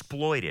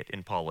exploit it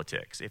in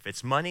politics. If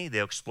it's money,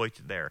 they'll exploit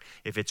it there.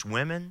 If it's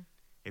women,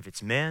 if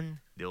it's men,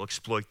 they'll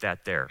exploit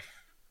that there.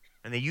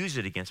 And they use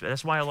it against it.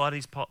 That's why a lot of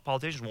these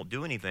politicians won't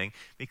do anything,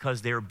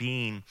 because they're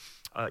being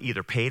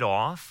either paid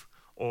off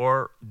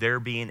or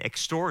they're being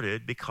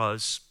extorted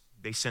because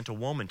they sent a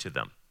woman to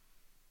them.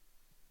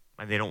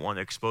 And they don't want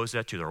to expose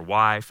that to their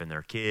wife and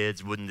their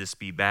kids. Wouldn't this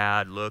be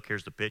bad? Look,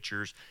 here's the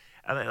pictures.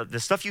 The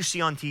stuff you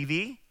see on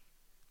TV,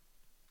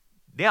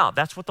 yeah,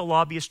 that's what the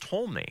lobbyist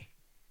told me.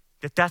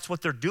 That's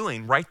what they're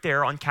doing right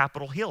there on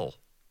Capitol Hill.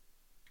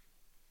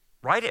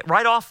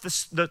 Right off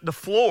the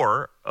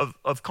floor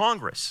of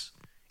Congress,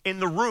 in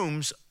the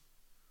rooms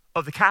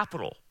of the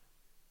Capitol.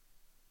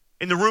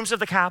 In the rooms of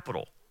the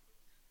Capitol.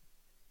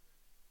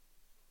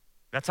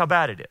 That's how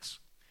bad it is.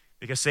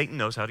 Because Satan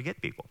knows how to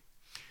get people.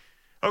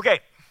 Okay.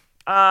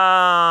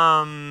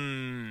 Let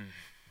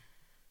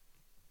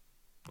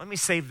me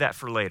save that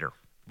for later.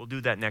 We'll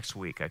do that next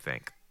week, I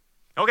think.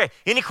 Okay,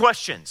 any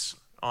questions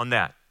on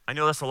that? I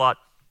know that's a lot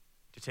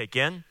to take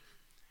in.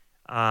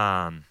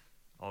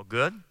 All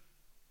good?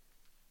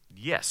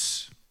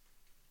 Yes.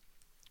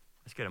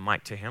 Let's get a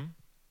mic to him.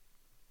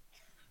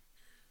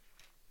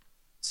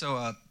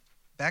 So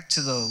back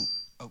to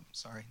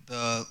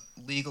the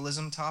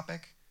legalism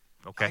topic.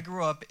 Okay. I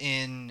grew up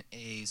in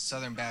a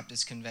Southern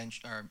Baptist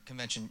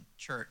convention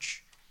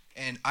church,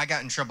 and I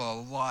got in trouble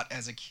a lot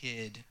as a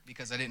kid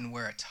because I didn't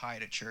wear a tie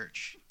to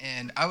church.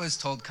 And I was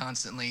told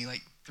constantly,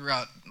 like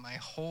throughout my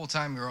whole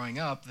time growing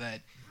up,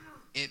 that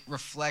it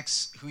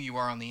reflects who you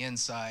are on the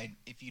inside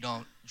if you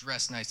don't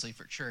dress nicely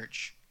for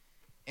church.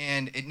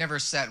 And it never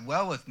sat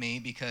well with me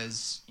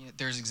because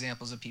there's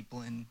examples of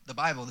people in the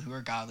Bible who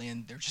are godly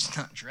and they're just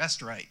not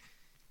dressed right.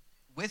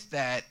 With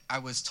that, I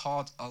was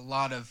taught a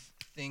lot of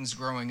things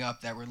growing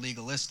up that were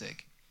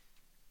legalistic.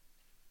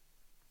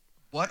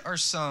 What are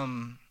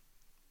some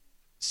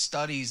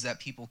studies that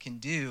people can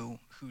do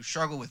who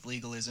struggle with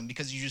legalism?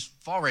 Because you just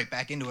fall right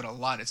back into it a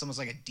lot. It's almost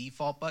like a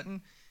default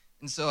button.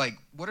 And so,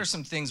 what are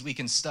some things we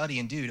can study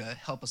and do to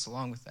help us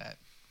along with that?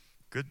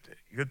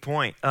 Good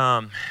point.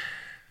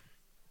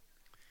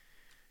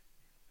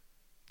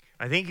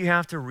 I think you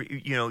have to,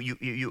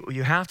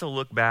 you have to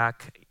look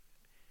back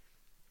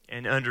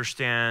and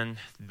understand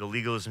the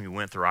legalism you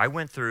went through. I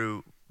went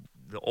through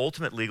the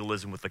ultimate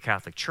legalism with the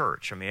Catholic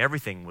Church. I mean,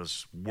 everything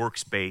was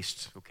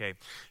works-based, okay?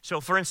 So,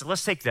 for instance,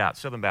 let's take that,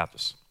 Southern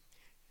Baptists.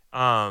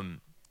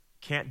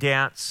 Can't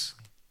dance,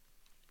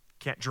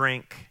 can't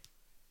drink,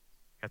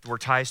 have to wear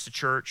ties to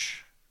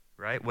church,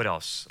 right? What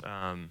else?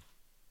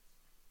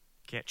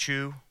 Can't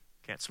chew,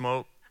 can't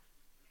smoke,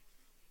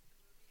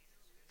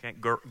 can't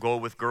go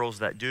with girls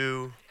that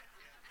do.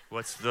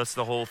 What's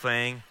the whole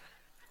thing?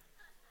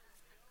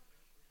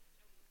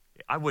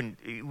 I wouldn't.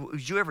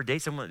 Would you ever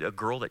date a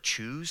girl that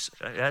chews?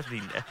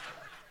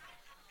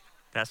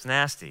 That's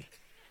nasty.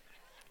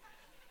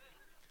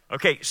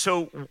 Okay,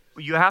 so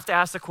you have to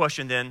ask the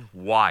question then,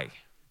 why?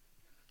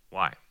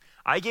 Why?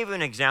 I gave you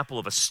an example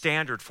of a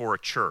standard for a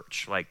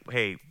church. Like,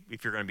 hey,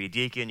 if you're going to be a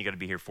deacon, you got to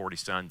be here 40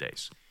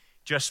 Sundays,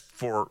 just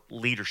for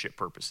leadership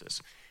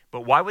purposes.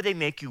 But why would they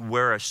make you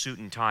wear a suit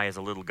and tie as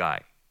a little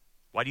guy?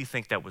 Why do you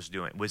think that was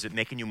doing? Was it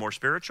making you more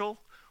spiritual?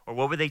 Or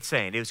what were they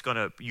saying? It was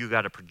you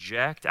got to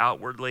project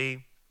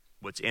outwardly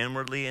what's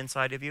inwardly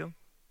inside of you?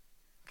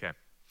 Okay.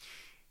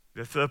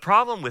 The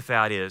problem with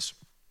that is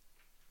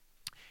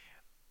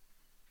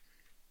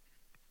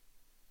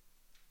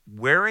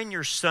wearing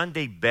your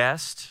Sunday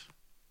best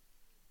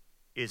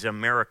is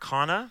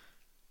Americana.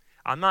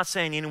 I'm not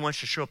saying anyone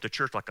should show up to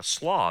church like a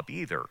slob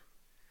either.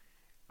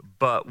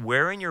 But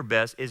wearing your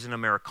best is an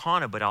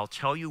Americana, but I'll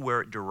tell you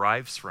where it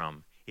derives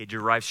from. It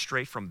derives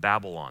straight from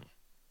Babylon.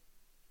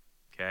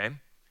 Okay?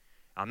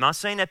 I'm not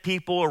saying that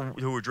people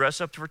who are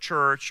dressed up for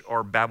church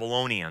are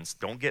Babylonians.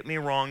 Don't get me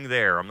wrong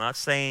there. I'm not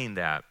saying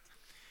that.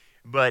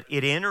 But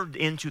it entered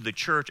into the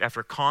church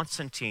after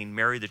Constantine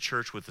married the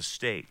church with the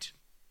state.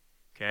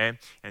 Okay?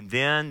 And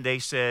then they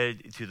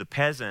said to the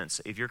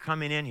peasants, if you're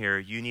coming in here,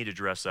 you need to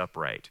dress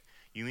upright.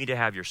 You need to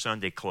have your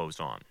Sunday clothes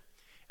on.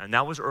 And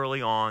that was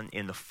early on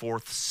in the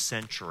 4th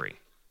century.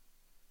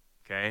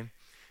 Okay?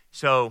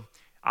 So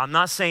I'm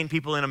not saying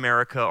people in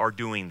America are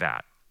doing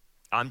that.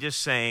 I'm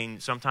just saying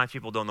sometimes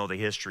people don't know the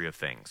history of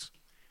things.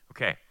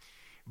 Okay.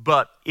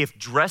 But if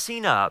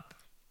dressing up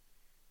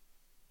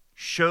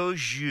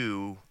shows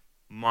you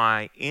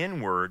my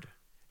inward,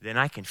 then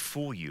I can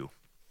fool you.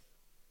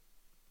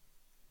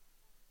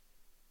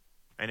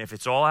 And if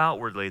it's all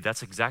outwardly,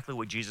 that's exactly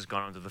what Jesus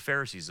got onto the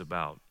Pharisees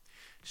about.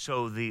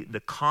 So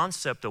the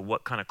concept of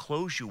what kind of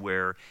clothes you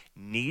wear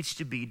needs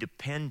to be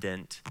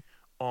dependent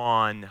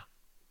on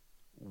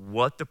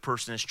what the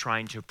person is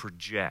trying to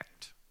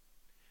project.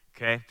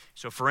 Okay?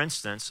 So for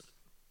instance,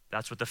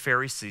 that's what the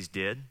Pharisees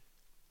did,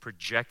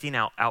 projecting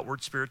out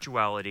outward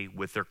spirituality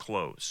with their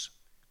clothes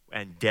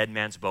and dead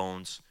man's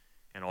bones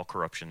and all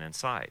corruption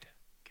inside.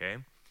 Okay?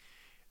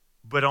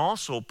 But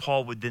also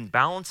Paul would then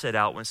balance it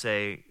out and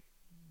say,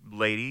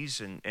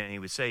 ladies, and he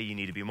would say you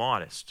need to be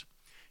modest.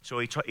 So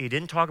he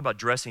didn't talk about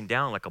dressing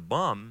down like a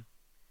bum,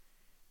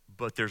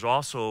 but there's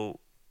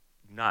also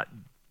not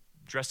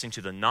dressing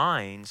to the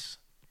nines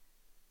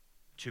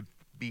to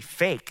be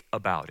fake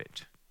about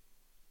it.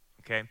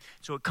 Okay?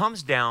 So it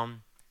comes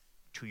down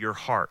to your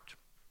heart.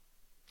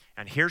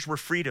 And here's where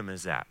freedom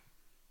is at.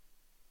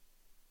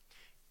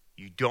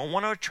 You don't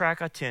want to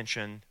attract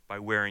attention by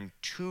wearing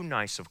too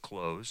nice of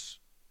clothes,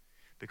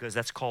 because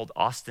that's called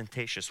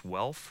ostentatious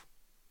wealth,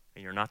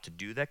 and you're not to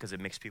do that because it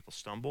makes people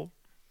stumble.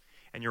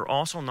 And you're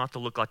also not to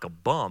look like a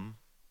bum,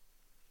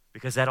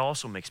 because that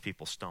also makes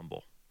people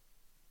stumble.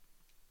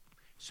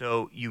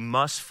 So you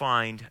must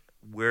find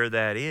where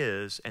that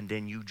is, and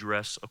then you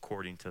dress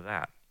according to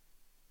that.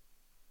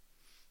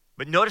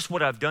 But notice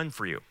what I've done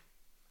for you.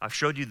 I've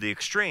showed you the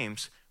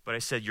extremes, but I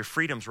said your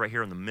freedom's right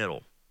here in the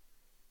middle.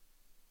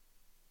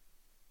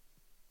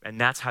 And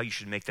that's how you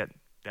should make that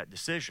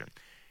decision.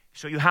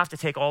 So you have to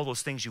take all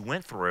those things you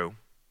went through.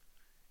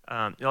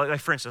 Like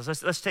for instance,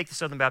 let's take the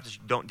Southern Baptists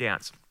don't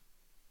dance.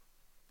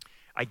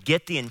 I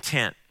get the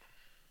intent,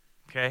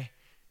 okay?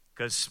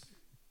 Because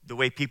the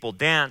way people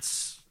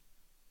dance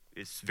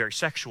is very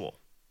sexual,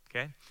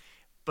 okay?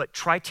 But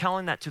try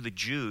telling that to the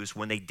Jews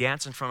when they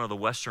dance in front of the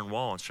Western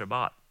Wall on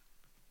Shabbat.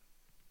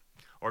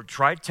 Or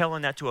try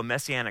telling that to a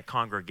Messianic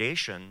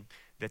congregation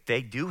that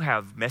they do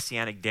have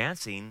Messianic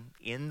dancing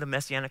in the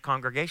Messianic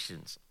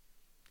congregations.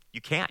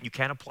 You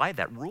can't apply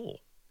that rule.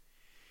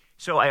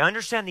 So I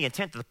understand the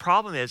intent. The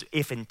problem is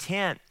if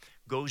intent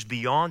goes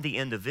beyond the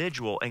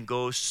individual and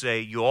goes, say,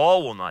 you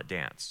all will not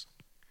dance.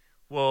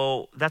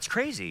 Well, that's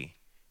crazy.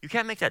 You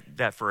can't make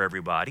that for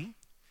everybody.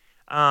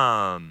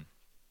 And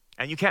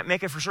you can't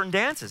make it for certain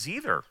dances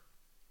either.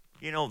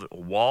 You know, the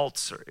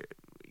waltz, or,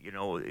 you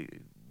know,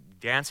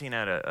 dancing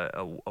at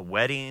a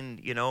wedding,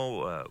 you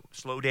know,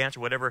 slow dance or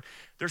whatever.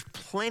 There's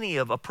plenty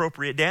of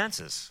appropriate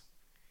dances.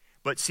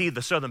 But see,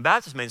 the Southern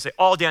Baptist may say,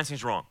 all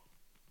dancing's wrong.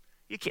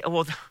 You can't,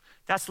 well,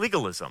 that's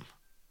legalism.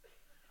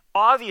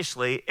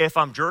 Obviously, if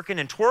I'm jerking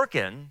and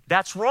twerking,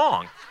 that's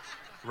wrong,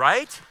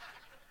 right?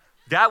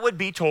 That would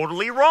be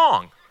totally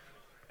wrong.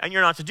 And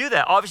you're not to do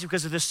that, obviously,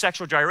 because of this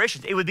sexual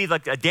gyrations. It would be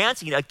like a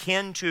dancing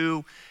akin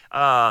to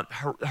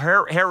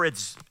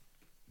Herod's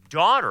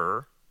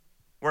daughter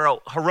Where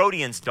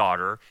Herodian's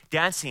daughter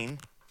dancing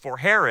for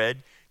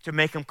Herod to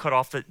make him cut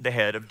off the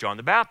head of John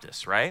the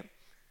Baptist, right?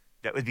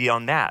 That would be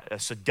on that, a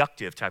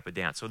seductive type of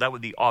dance. So that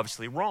would be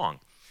obviously wrong.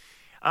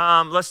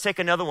 Let's take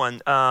another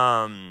one.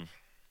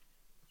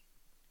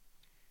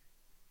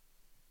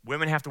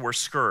 Women have to wear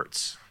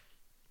skirts.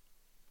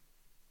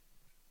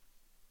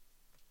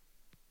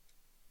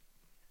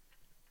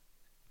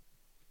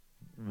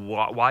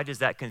 Why does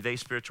that convey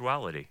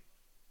spirituality?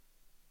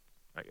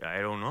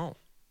 I don't know.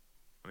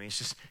 I mean, it's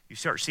just, you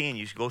start seeing,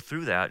 you go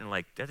through that, and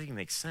like, that doesn't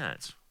make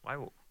sense. Why?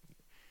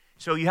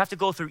 So you have to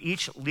go through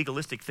each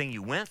legalistic thing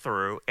you went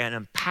through and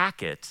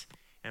unpack it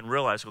and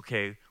realize,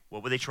 okay,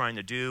 what were they trying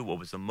to do? What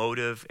was the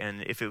motive?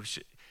 And if it was,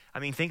 I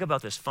mean, think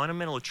about this.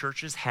 Fundamental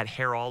churches had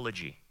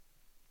hairology.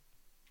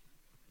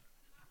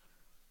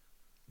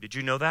 Did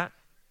you know that?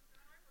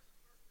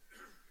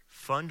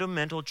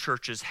 Fundamental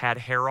churches had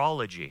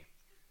hairology.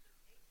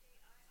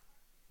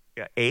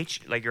 Yeah,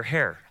 H, like your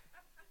hair.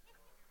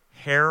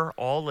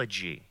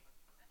 Hairology.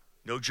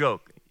 No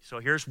joke. So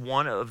here's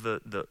one of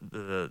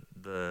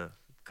the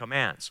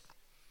commands.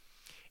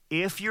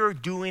 If you're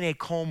doing a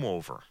comb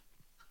over,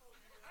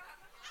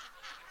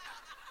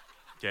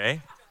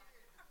 okay,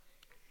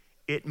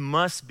 it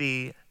must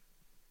be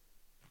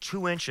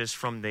 2 inches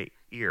from the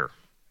ear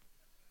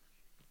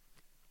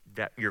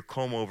that your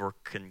comb over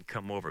can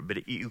come over.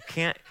 But you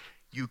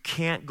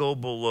can't go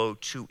below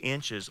 2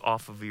 inches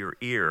off of your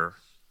ear,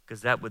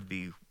 because that would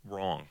be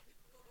wrong.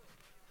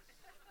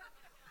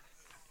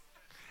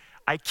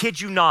 I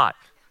kid you not.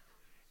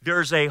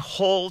 There's a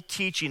whole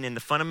teaching in the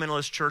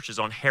fundamentalist churches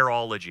on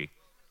hairology.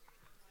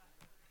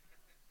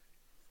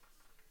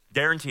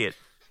 Guarantee it.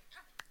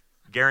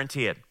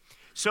 Guarantee it.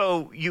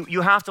 So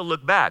you have to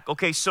look back.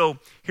 Okay, so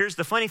here's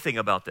the funny thing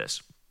about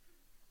this.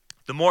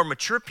 The more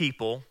mature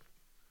people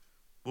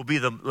will be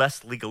the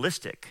less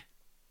legalistic.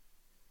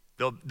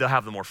 They'll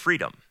have the more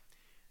freedom.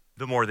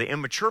 The more the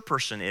immature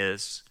person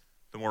is,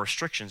 the more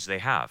restrictions they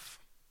have.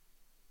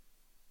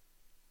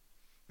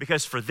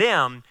 Because for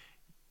them,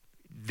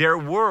 their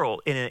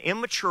world, in an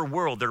immature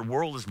world, their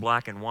world is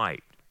black and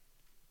white.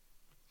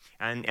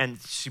 And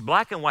see,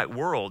 black and white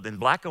world and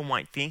black and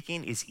white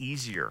thinking is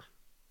easier.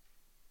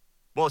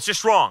 Well, it's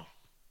just wrong.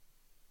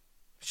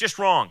 It's just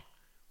wrong.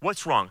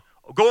 What's wrong?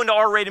 Going to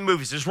R-rated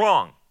movies is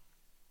wrong.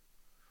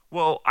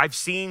 Well, I've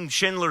seen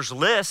Schindler's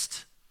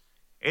List.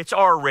 It's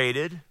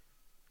R-rated.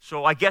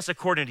 So I guess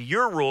according to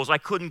your rules, I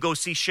couldn't go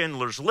see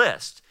Schindler's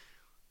List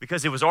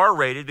because it was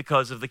R-rated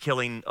because of the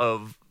killing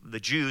of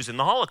the Jews in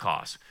the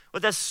Holocaust.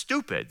 But that's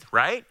stupid,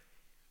 right?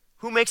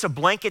 Who makes a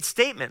blanket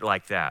statement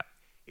like that?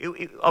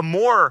 A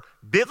more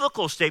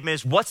biblical statement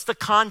is, what's the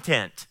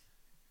content,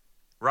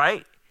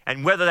 right?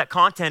 And whether that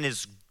content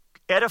is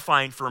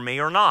edifying for me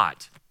or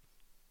not,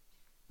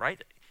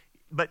 right?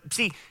 But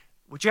see,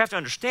 what you have to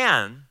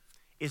understand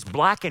is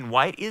black and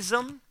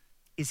whiteism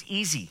is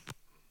easy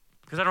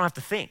because I don't have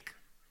to think.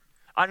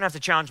 I don't have to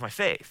challenge my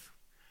faith.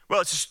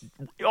 Well, it's just,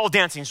 all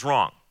dancing's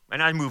wrong,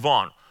 and I move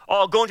on.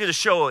 All going to the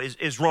show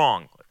is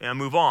wrong, and I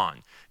move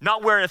on.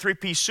 Not wearing a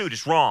 3-piece suit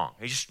is wrong.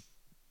 It's just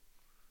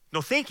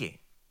no thinking.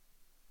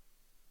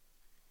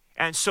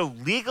 And so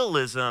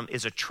legalism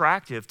is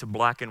attractive to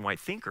black and white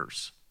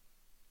thinkers.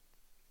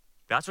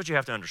 That's what you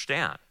have to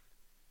understand.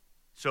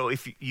 So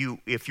if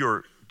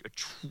you're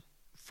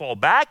fall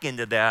back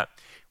into that,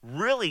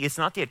 really it's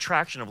not the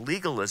attraction of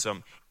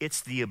legalism,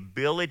 it's the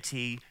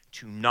ability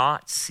to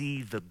not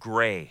see the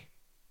gray.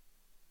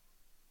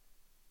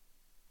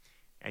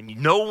 And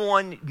no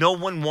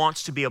one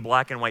wants to be a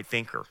black and white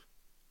thinker.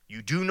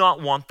 You do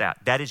not want that.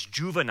 That is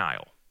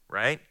juvenile,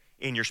 right?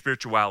 In your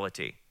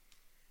spirituality.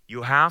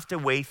 You have to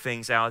weigh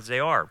things out as they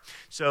are.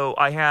 So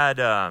I had,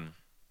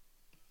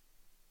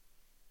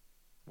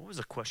 what was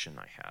the question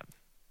I had?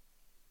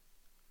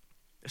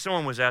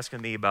 Someone was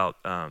asking me about,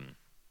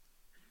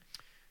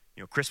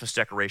 Christmas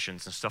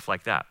decorations and stuff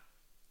like that.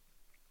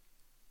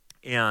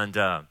 And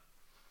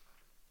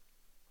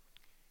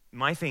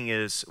my thing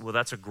is, well,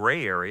 that's a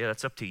gray area.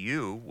 That's up to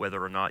you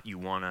whether or not you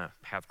want to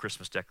have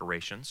Christmas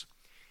decorations.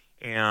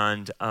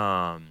 And,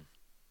 the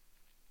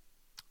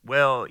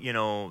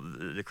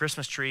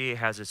Christmas tree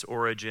has its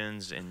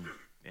origins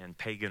and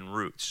pagan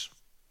roots.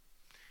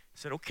 I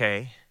said,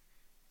 okay,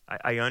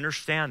 I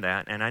understand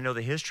that, and I know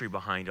the history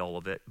behind all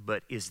of it,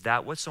 but is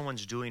that what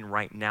someone's doing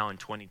right now in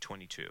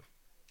 2022?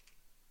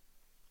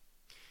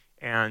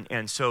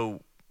 And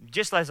so,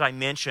 just as I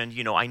mentioned,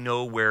 I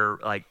know where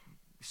like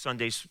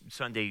Sunday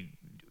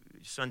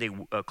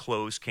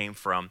clothes came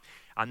from.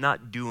 I'm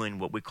not doing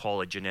what we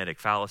call a genetic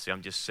fallacy.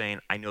 I'm just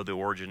saying I know the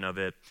origin of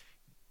it.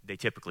 They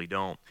typically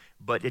don't.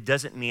 But it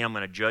doesn't mean I'm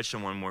going to judge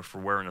someone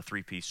for wearing a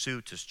 3-piece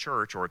suit to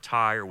church or a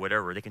tie or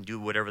whatever. They can do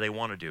whatever they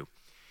want to do.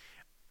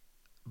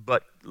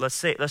 But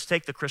let's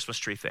take the Christmas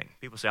tree thing.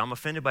 People say, I'm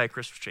offended by a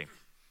Christmas tree.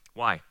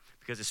 Why?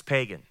 Because it's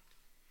pagan.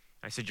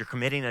 I said, you're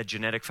committing a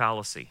genetic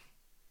fallacy.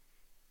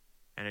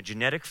 And a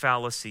genetic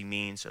fallacy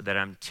means that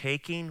I'm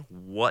taking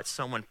what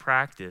someone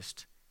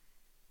practiced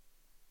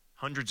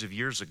hundreds of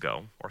years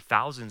ago or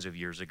thousands of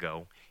years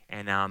ago,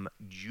 and I'm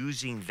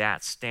using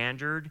that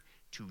standard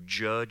to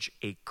judge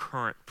a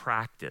current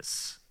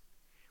practice,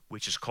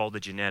 which is called the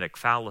genetic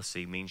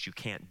fallacy, means you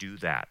can't do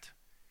that.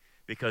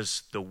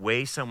 Because the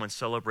way someone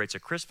celebrates a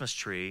Christmas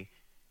tree,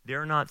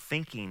 they're not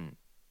thinking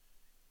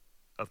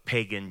of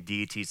pagan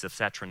deities of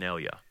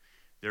Saturnalia.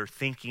 They're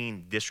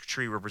thinking this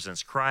tree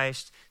represents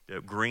Christ,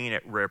 the green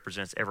it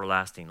represents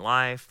everlasting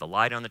life, the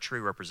light on the tree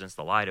represents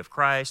the light of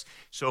Christ,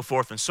 so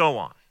forth and so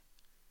on.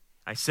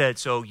 I said,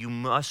 so you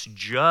must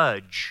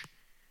judge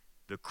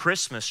the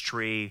Christmas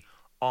tree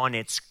on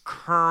its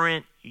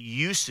current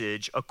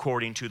usage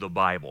according to the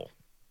Bible,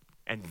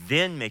 and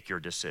then make your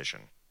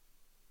decision.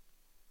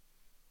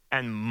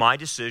 And my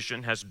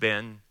decision has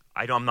been,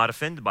 I'm not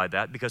offended by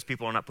that because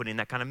people are not putting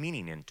that kind of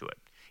meaning into it.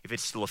 If it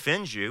still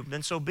offends you,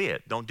 then so be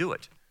it. Don't do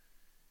it.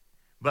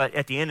 But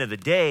at the end of the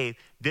day,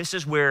 this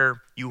is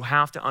where you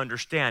have to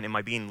understand, am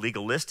I being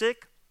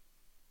legalistic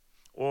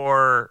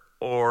or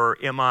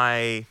am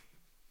I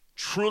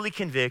truly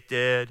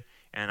convicted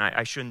and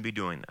I shouldn't be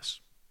doing this?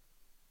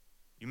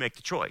 You make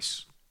the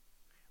choice.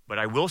 But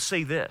I will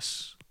say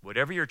this,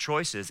 whatever your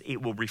choice is,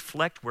 it will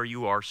reflect where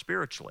you are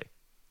spiritually.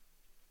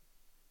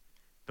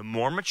 The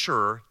more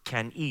mature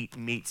can eat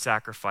meat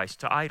sacrificed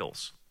to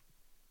idols.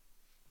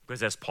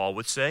 Because as Paul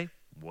would say,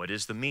 what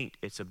is the meat?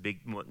 It's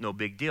no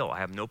big deal. I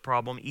have no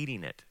problem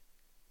eating it.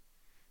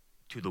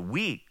 To the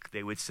weak,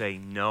 they would say,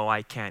 no,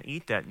 I can't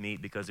eat that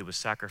meat because it was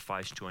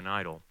sacrificed to an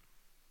idol.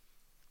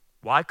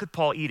 Why could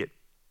Paul eat it?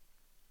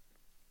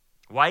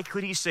 Why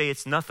could he say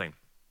it's nothing?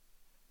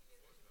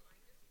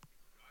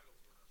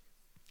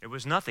 It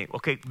was nothing.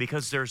 Okay,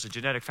 because there's a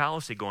genetic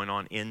fallacy going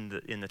on in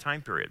the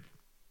time period.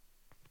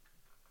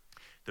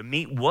 The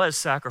meat was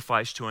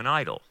sacrificed to an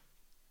idol.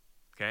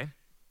 Okay?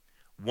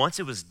 Once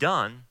it was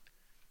done,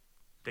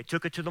 they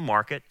took it to the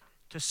market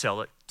to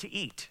sell it to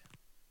eat.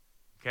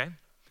 Okay?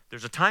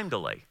 There's a time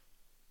delay.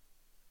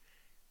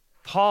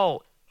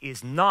 Paul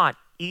is not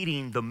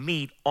eating the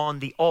meat on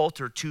the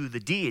altar to the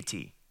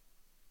deity.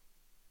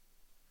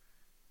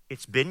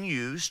 It's been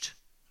used,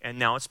 and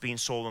now it's being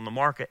sold on the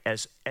market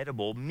as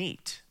edible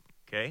meat.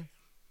 Okay?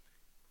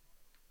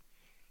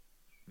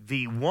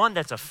 The one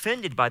that's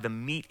offended by the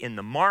meat in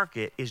the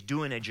market is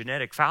doing a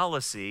genetic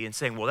fallacy and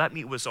saying, well, that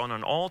meat was on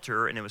an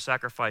altar and it was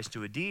sacrificed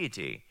to a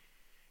deity.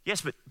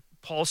 Yes, but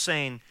Paul's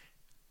saying,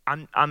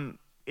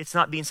 it's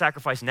not being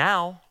sacrificed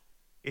now.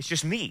 It's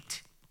just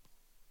meat.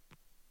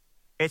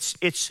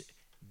 It's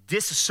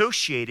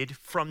disassociated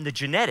from the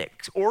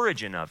genetic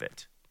origin of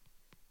it.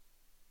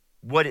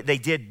 What they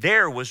did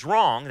there was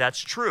wrong, that's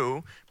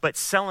true, but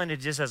selling it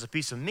just as a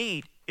piece of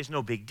meat is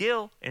no big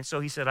deal. And so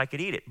he said, I could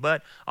eat it,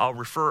 but I'll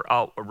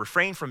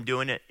refrain from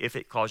doing it if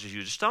it causes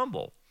you to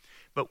stumble.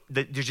 But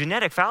the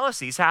genetic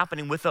fallacy is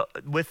happening with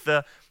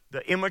the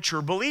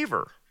immature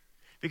believer.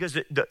 Because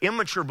the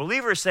immature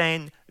believer is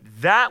saying,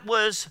 that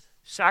was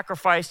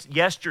sacrificed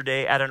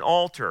yesterday at an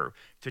altar.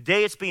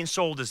 Today it's being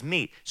sold as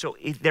meat. So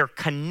they're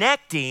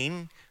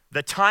connecting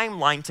the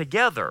timeline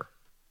together,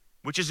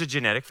 which is a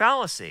genetic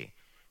fallacy,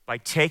 by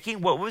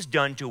taking what was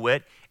done to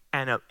it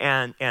and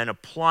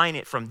applying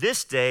it from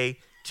this day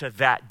to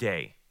that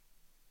day.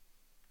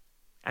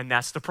 And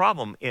that's the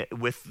problem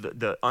with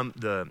the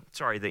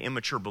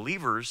immature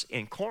believers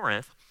in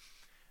Corinth,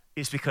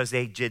 is because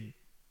they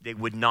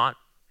would not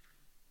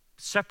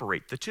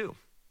separate the two.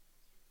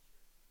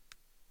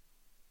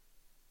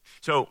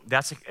 So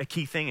that's a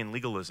key thing in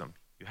legalism.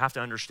 You have to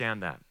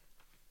understand that.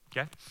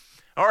 Okay?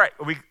 All right.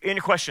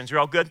 Any questions? You're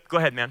all good? Go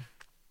ahead, man.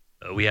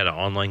 We had an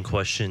online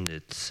question.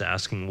 It's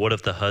asking, what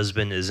if the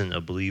husband isn't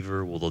a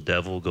believer? Will the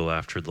devil go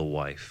after the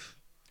wife?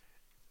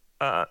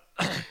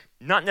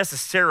 Not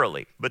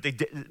necessarily, but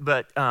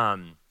the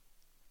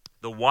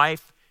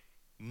wife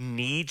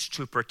needs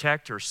to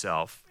protect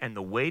herself, and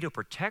the way to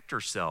protect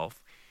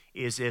herself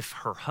is if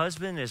her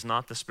husband is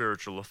not the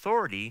spiritual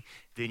authority,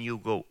 then you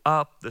go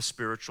up the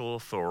spiritual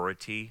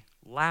authority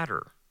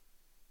ladder.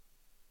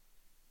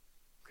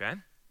 Okay?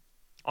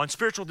 On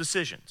spiritual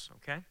decisions,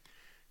 okay?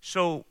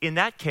 So in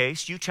that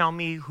case, you tell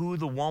me who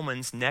the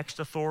woman's next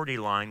authority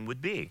line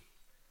would be.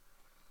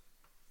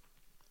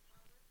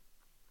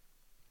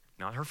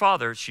 Not her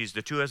father.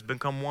 The two has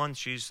become one.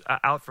 She's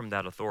out from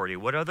that authority.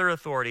 What other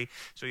authority?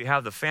 So you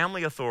have the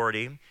family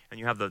authority, and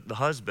you have the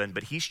husband,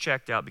 but he's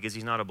checked out because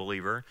he's not a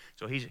believer.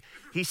 So he's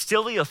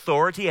still the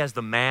authority as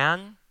the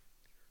man,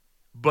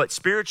 but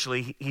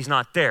spiritually he's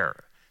not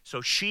there.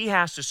 So she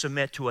has to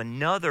submit to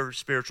another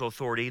spiritual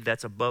authority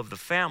that's above the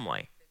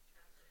family.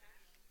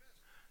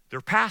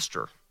 Their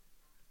pastor,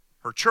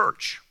 her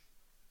church,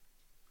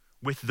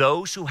 with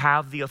those who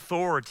have the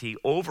authority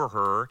over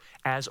her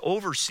as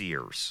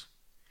overseers.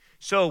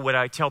 So what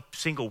I tell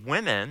single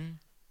women,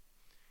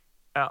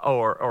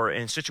 or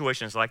in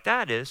situations like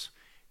that, is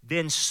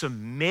then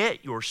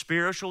submit your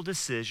spiritual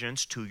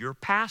decisions to your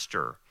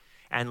pastor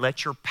and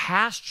let your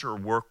pastor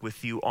work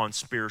with you on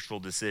spiritual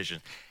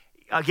decisions.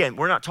 Again,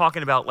 we're not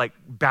talking about like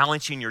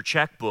balancing your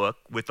checkbook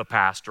with the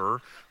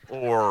pastor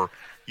or,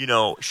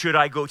 should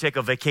I go take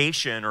a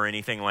vacation or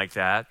anything like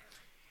that.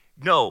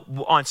 No,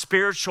 on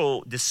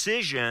spiritual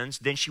decisions,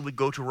 then she would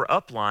go to her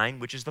upline,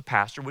 which is the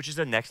pastor, which is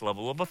the next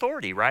level of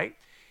authority, right?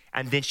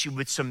 and then she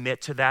would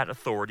submit to that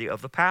authority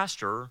of the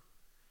pastor,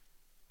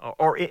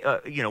 or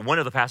one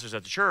of the pastors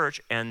at the church,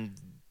 and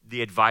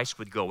the advice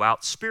would go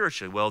out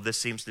spiritually. Well, this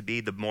seems to be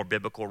the more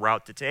biblical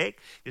route to take.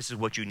 This is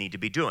what you need to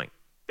be doing.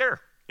 There,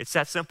 it's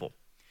that simple.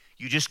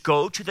 You just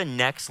go to the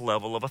next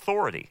level of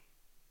authority,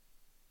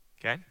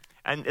 okay?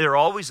 And they're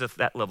always at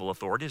that level of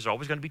authority. There's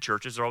always going to be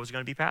churches. There's always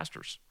going to be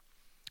pastors.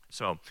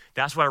 So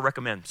that's what I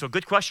recommend. So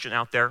good question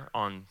out there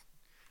on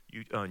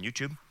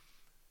YouTube.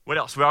 What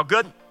else? We all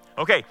good?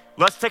 Okay,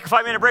 let's take a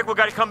 5-minute break. We've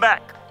got to come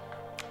back.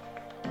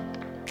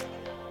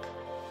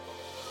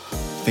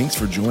 Thanks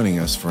for joining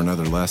us for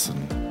another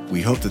lesson.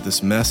 We hope that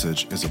this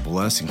message is a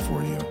blessing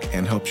for you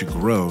and helps you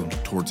grow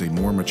towards a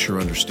more mature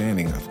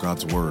understanding of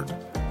God's Word.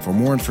 For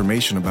more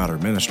information about our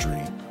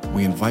ministry,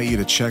 we invite you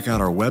to check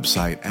out our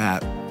website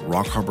at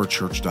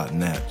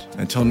rockharborchurch.net.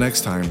 Until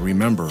next time,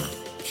 remember,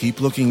 keep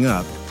looking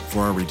up, for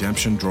our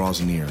redemption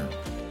draws near.